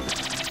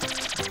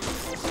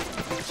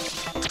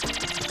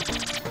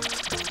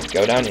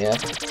 Go down here.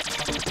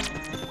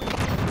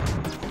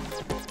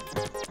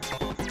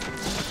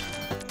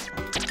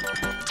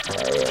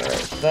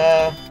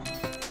 There.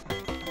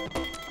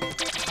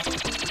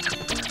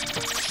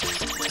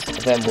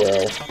 Then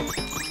we'll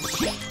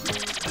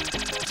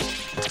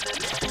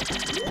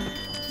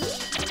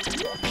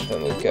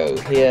go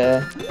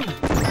here.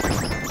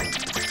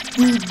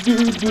 We'll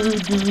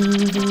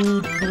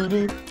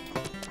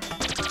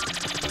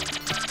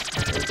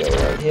go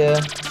right here.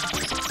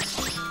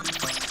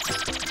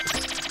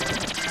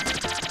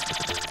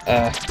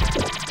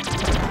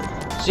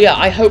 So yeah,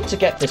 I hope to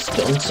get this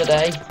done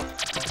today.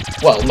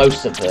 Well,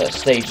 most of the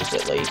stages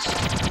at least.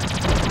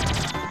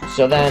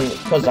 So then,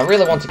 because I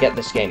really want to get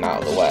this game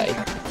out of the way.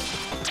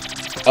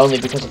 Only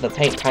because of the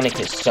paint panic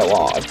is so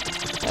hard.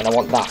 And I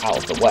want that out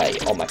of the way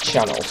on my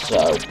channel,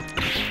 so...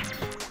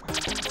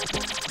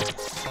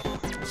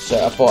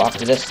 So I thought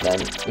after this then,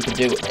 we could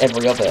do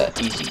every other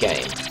easy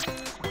game.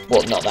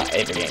 Well, not that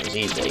every game is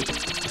easy.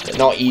 They're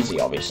not easy,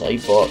 obviously,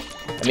 but...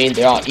 I mean,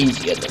 they are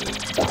easier than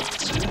that.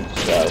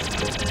 So...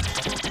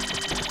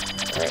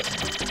 Alright.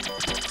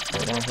 Go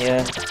down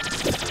here.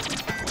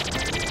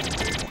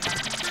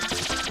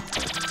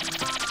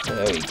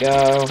 There we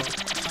go.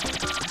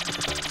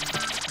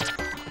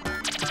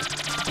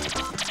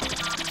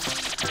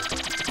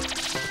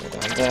 Go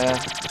down there.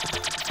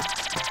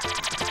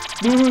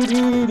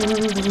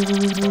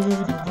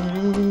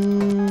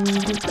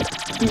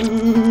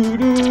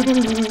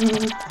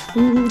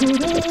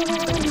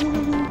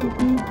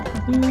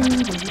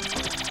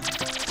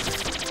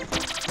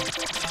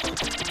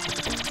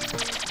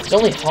 It's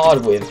only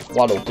hard with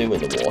Waddle Doo in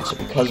the water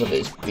because of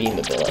his beam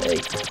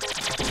ability.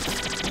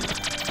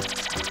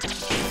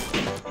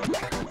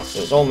 So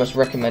it's almost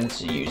recommended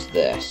to use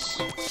this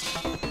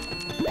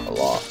a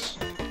lot.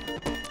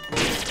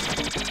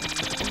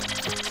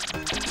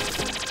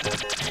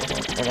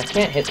 And I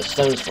can't hit the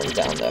stones from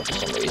down there for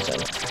some reason.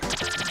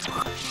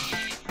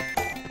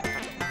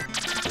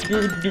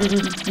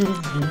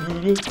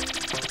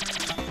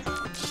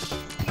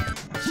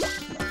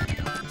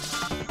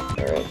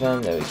 Alright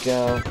then, there we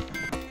go.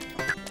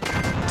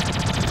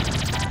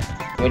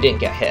 We didn't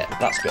get hit,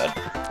 that's good.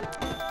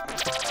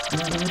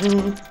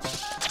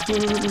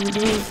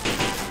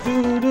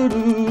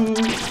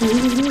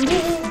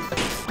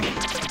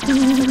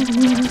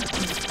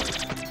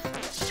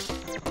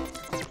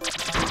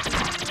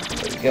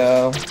 There we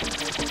go.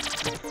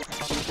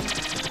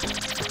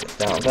 Get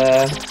down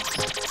there.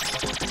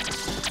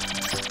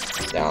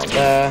 Down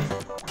there.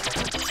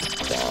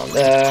 Down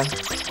there.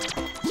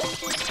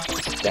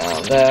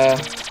 Down there.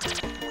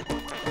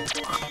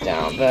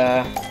 Down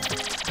there.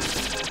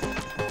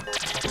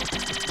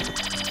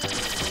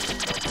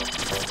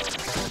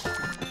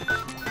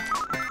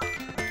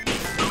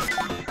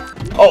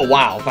 Oh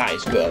wow, that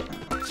is good.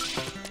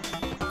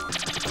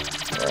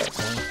 Alright,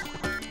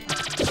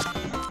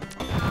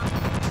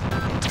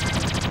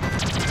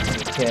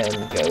 we can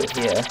go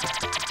here.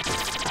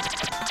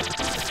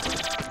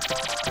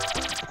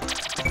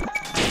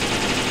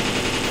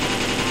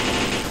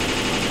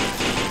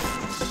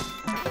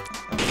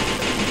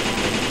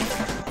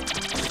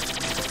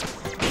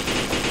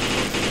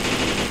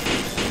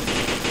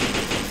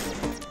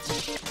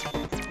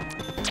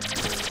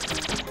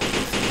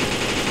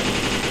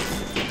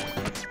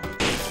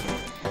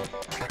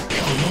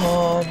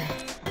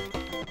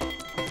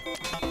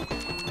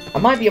 I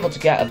might be able to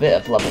get a bit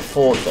of level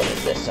 4 done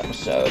in this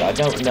episode. I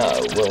don't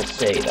know. We'll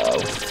see, though.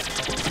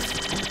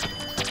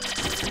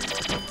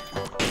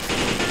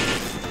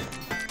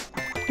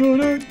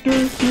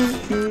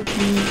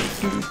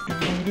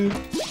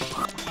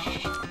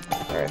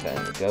 Alright, then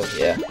we go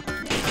here.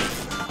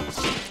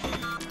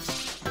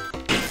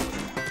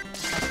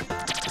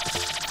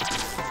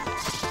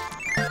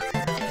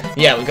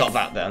 Yeah, we got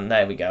that then.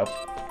 There we go.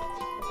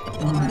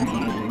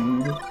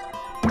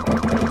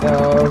 There we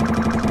go.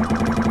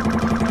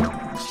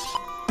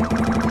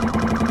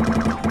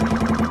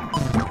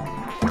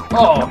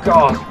 Oh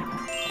god!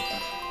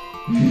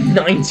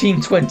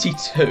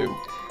 1922.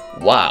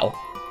 Wow.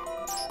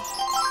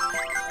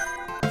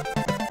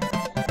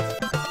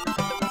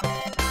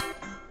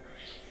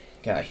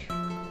 Okay.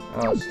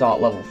 Let's start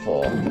level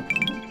 4.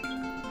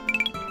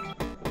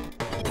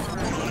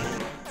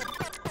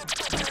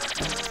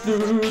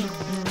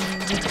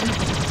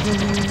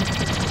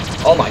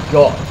 Oh my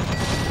god!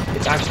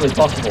 It's actually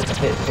possible to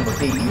hit some of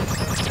these.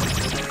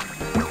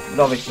 But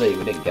obviously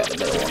we didn't get the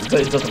middle one, but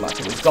it doesn't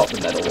matter, we've got the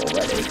medal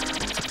already.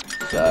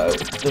 So,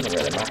 it doesn't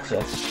really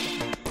matter.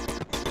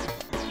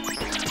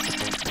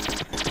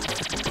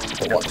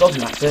 But what does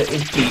matter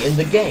is beating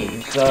the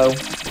game, so...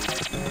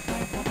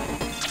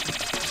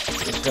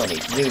 we still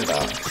need to do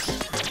that.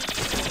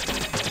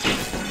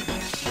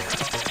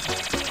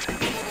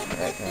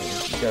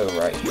 Okay, go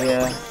right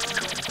here.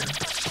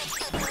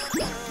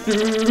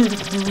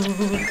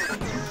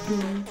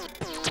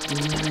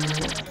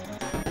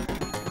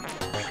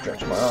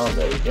 Stretch my arm,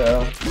 there we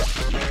go.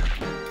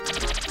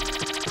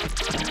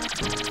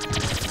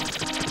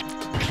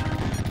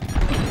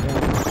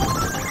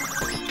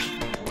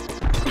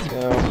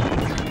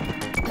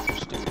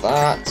 Just do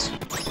that.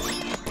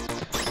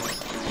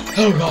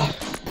 Oh god.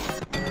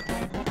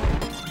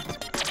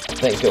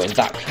 Then go in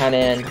that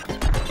cannon.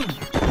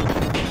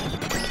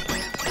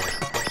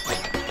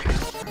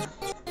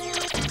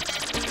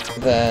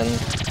 Then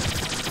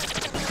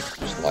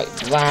just like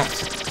that.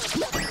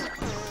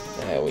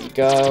 There we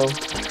go.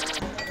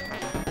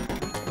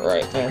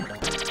 Right then.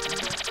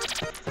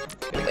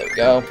 Okay, there we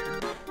go.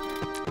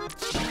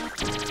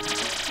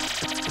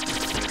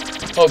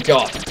 Oh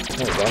god.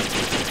 There we go.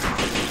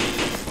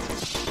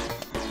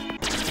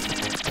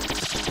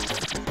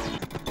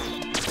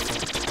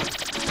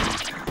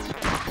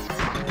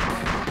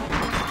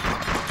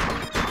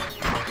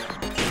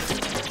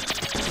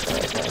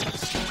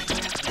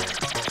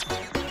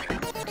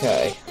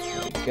 Okay,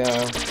 there we go.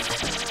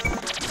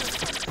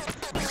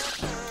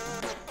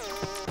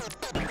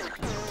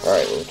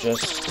 Alright, we'll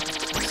just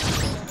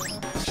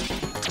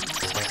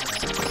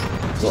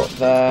go up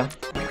there.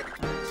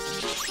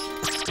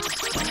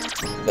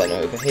 Then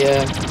over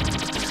here.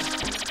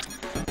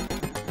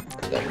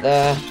 Then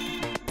there.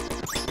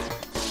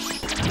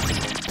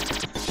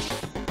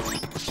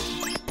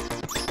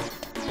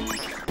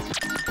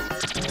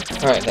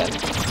 Alright then.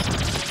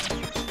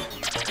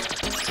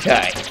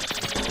 Okay.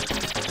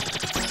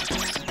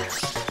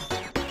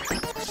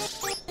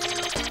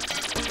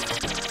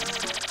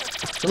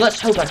 So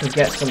let's hope I can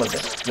get some of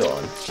this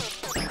done.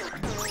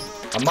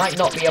 I might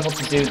not be able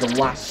to do the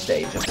last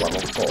stage of level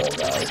 4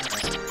 though,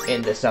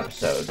 in this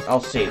episode.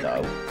 I'll see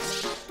though.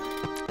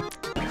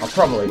 I'll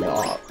probably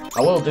not.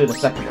 I will do the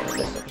second one in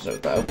this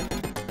episode though.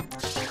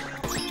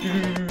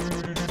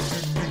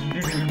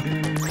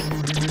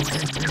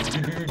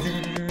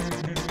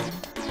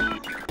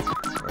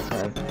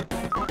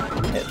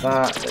 Hit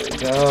that, there we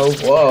go.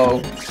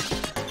 Whoa.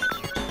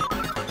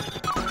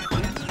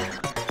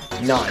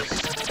 Nice.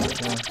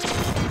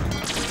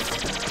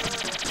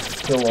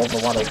 Kill all the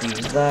Waddle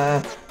Doos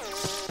there.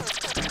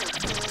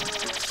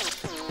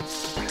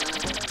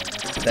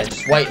 Then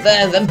just wait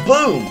there, then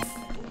boom!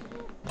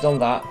 Done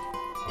that.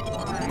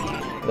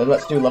 Then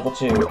let's do level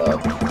 2 with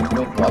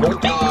Waddle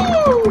Doo!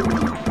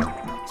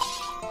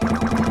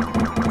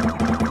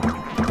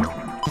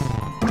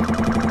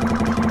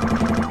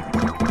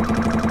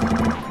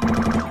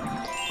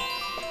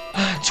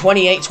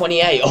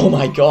 2828, oh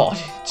my god.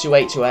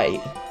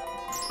 2828.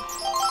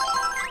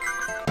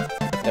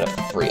 Gotta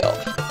free up.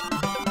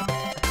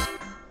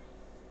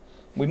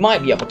 We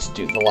might be able to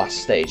do the last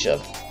stage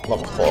of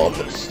level 4,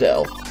 but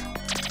still.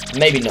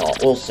 Maybe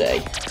not, we'll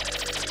see.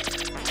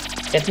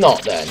 If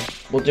not, then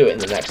we'll do it in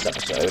the next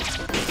episode.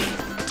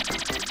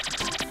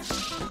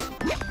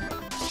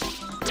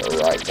 Go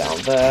right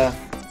down there.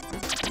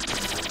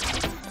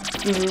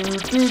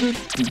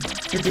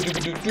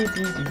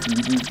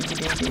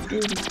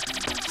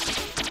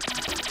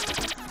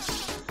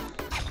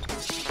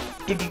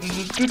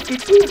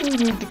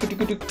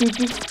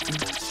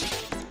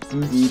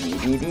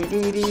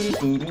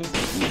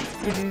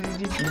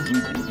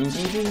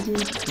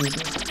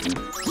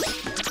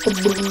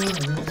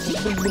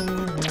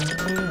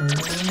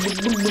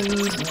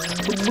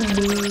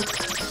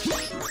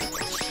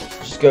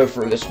 Just go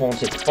through this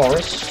haunted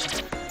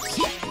forest.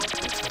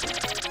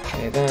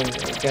 Okay then,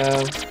 there we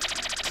go.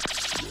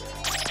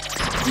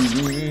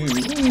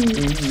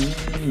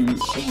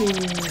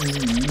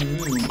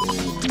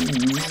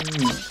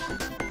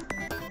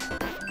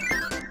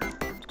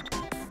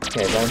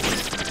 Okay then.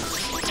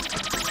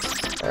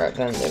 Alright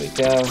then, there we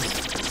go.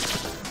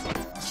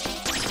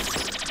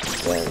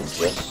 Then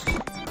just...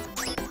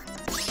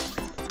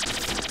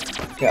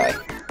 Okay.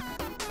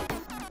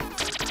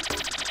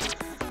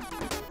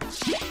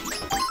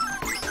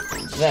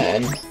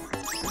 Then...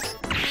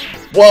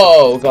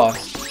 Whoa, God.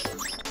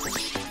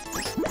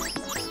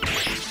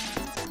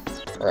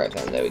 Alright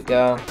then, there we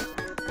go.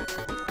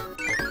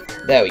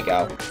 There we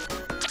go.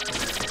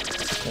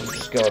 Then we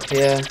just go up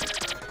here.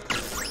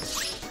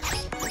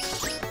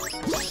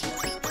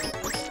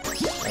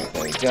 Alright,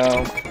 there we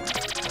go.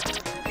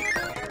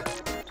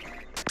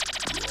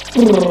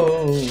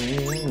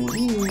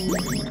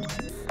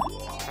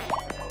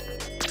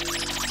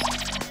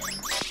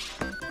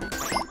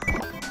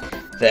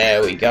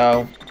 There we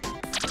go.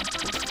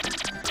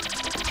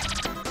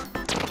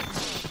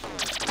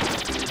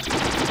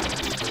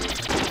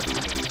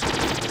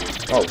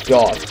 Oh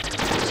god,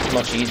 this is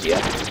much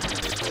easier.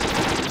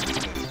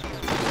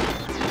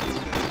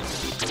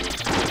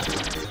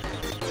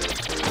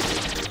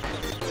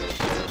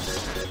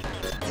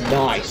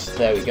 Nice,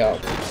 there we go.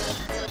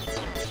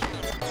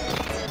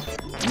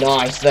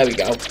 Nice, there we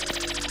go.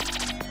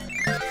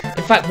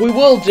 In fact, we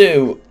will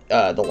do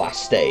the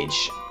last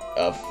stage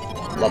of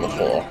level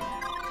 4.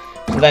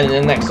 So then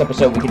in the next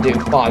episode we can do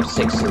 5,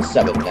 6, and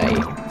 7, and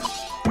 8.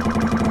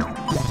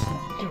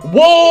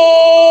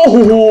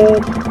 Whoa!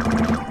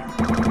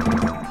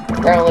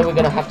 Apparently we're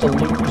gonna have to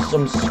lose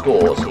some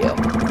scores here.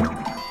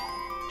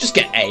 Just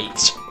get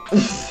 8.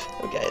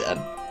 Okay then.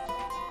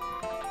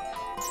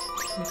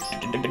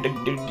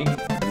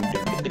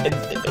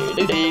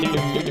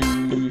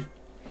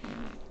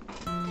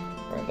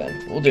 Right then,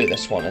 we'll do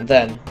this one and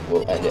then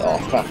we'll end it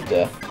off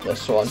after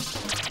this one.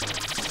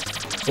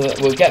 So that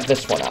we'll get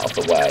this one out of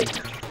the way.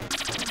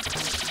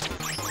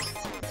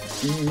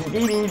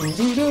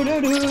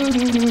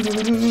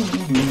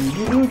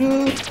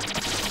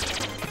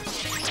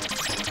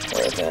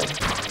 Right then.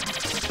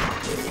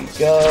 There we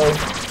go.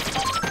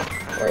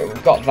 Right,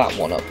 we've got that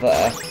one up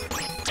there.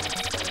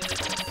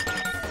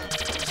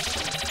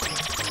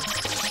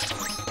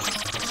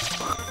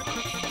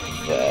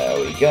 There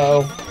we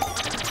go.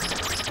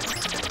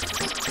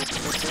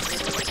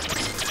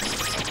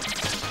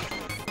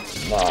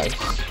 Nice.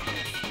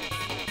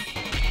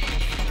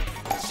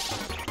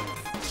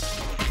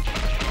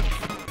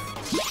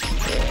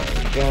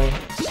 Go.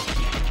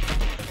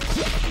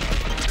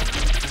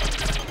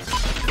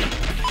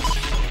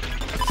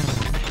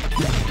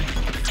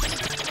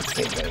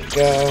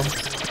 go.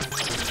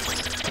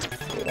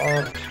 Do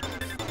that.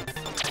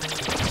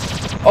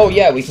 Oh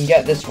yeah, we can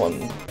get this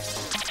one.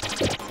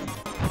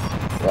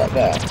 Right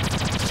there.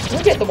 Can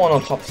we get the one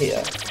on top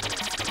here?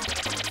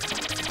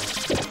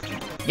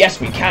 Yes,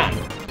 we can!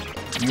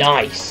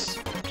 Nice!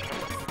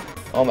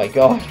 Oh my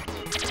god.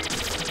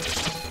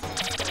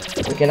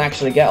 We can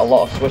actually get a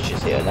lot of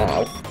switches here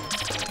now.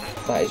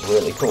 That is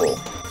really cool.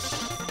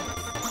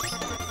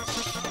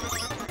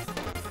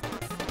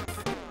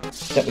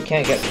 Except we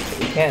can't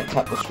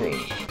tap the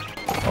screen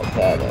up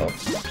there though.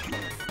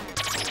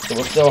 So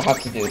we'll still have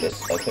to do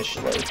this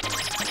officially.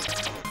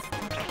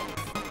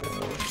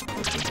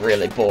 Which is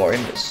really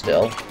boring, but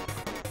still.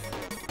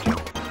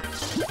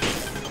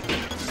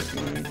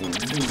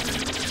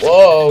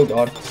 Whoa,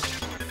 God.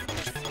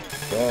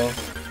 Go.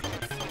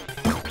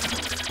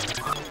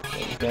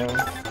 There we go.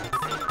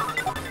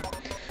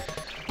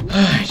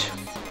 Alright.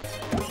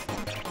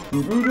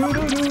 Do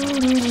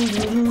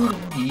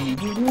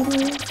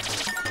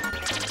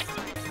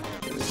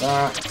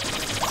that.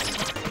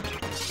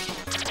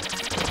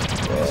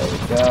 There we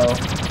go.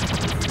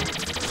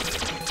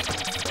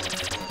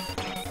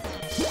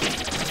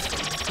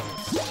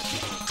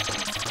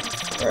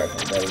 Alright,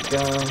 there we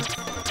go.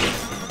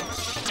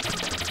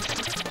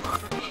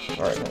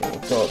 Alright, then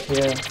we'll go up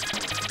here.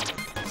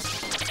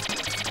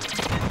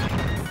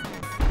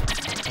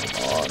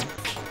 Come on.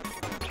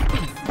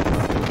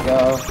 There we go.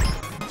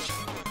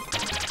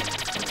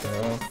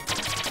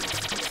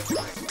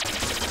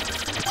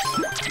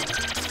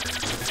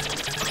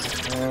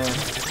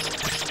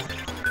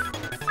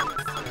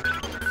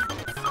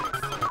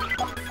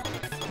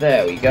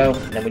 There we go.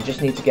 And then we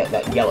just need to get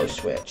that yellow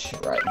switch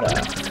right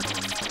there.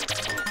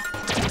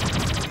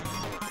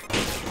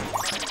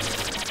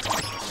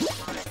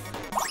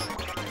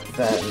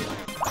 Then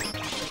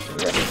the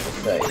rest of the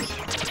stage.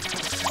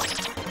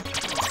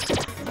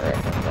 Alright,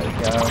 there we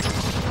go.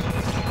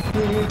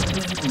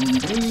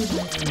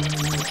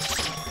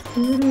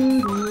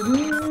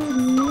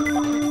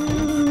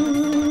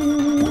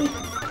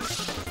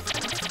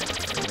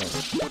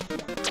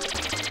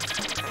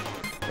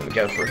 There we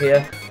go through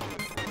here.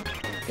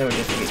 Then we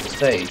just beat the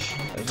stage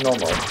as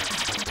normal.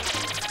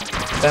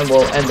 Then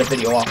we'll end the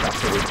video off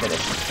after we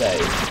finish the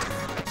stage.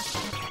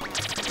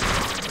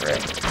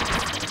 Right.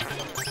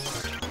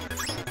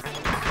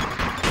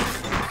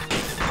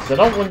 So I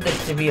don't want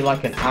this to be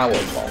like an hour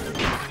long.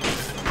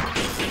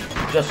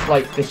 Just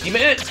like 50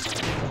 minutes!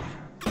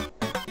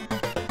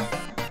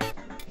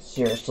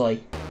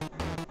 Seriously.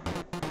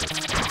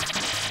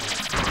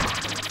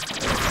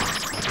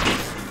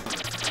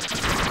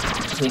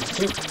 Just need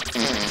to...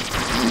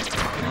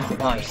 Oh,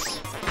 nice.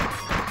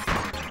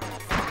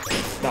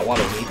 That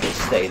Waddle Doo can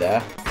stay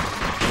there.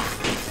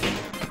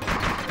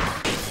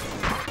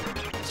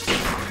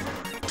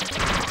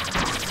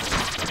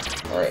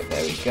 Alright,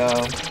 there we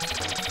go.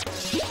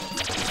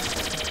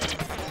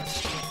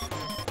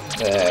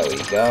 There we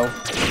go.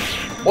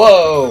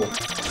 Whoa!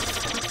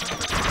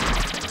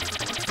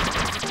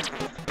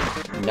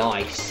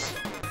 Nice.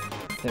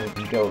 Then we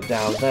can go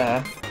down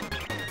there.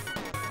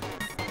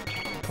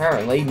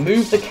 Apparently,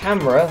 move the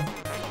camera.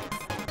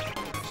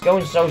 It's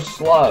going so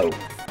slow.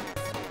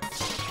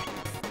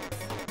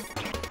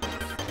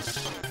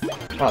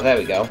 Oh, there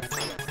we go.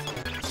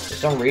 For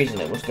some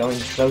reason, it was going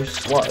so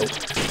slow.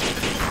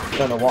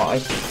 Don't know why.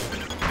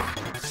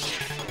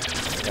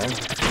 Okay.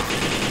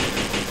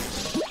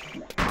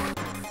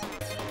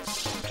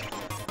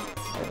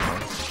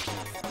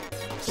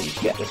 Please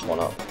get this one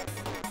up.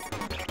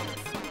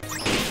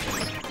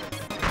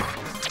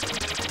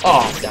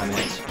 Oh, damn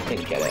it.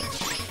 Didn't get it.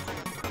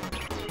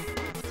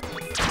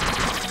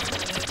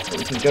 So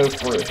we can go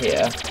through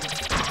here.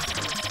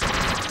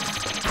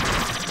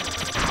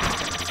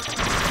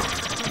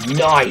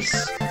 Nice!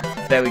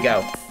 There we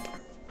go.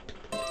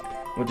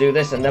 We'll do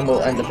this and then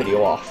we'll end the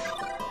video off.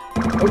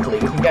 Hopefully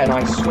we can get a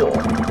nice score.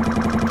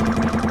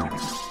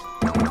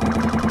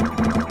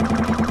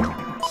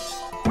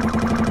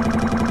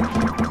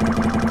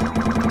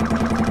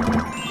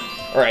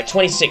 Alright,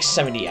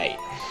 2678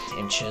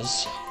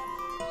 inches.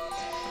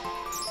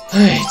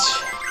 Alright.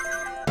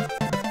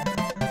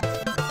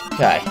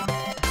 Okay.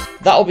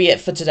 That'll be it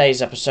for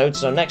today's episode.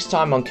 So next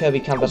time on Kirby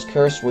Canvas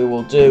Curse, we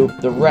will do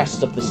the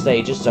rest of the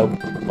stages. So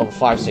level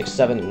 5, 6,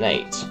 7, and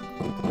 8.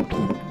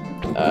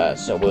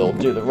 So we'll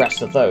do the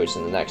rest of those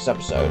in the next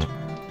episode.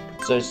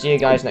 So see you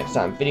guys next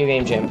time. Video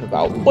Game Jam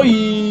out.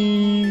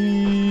 Bye!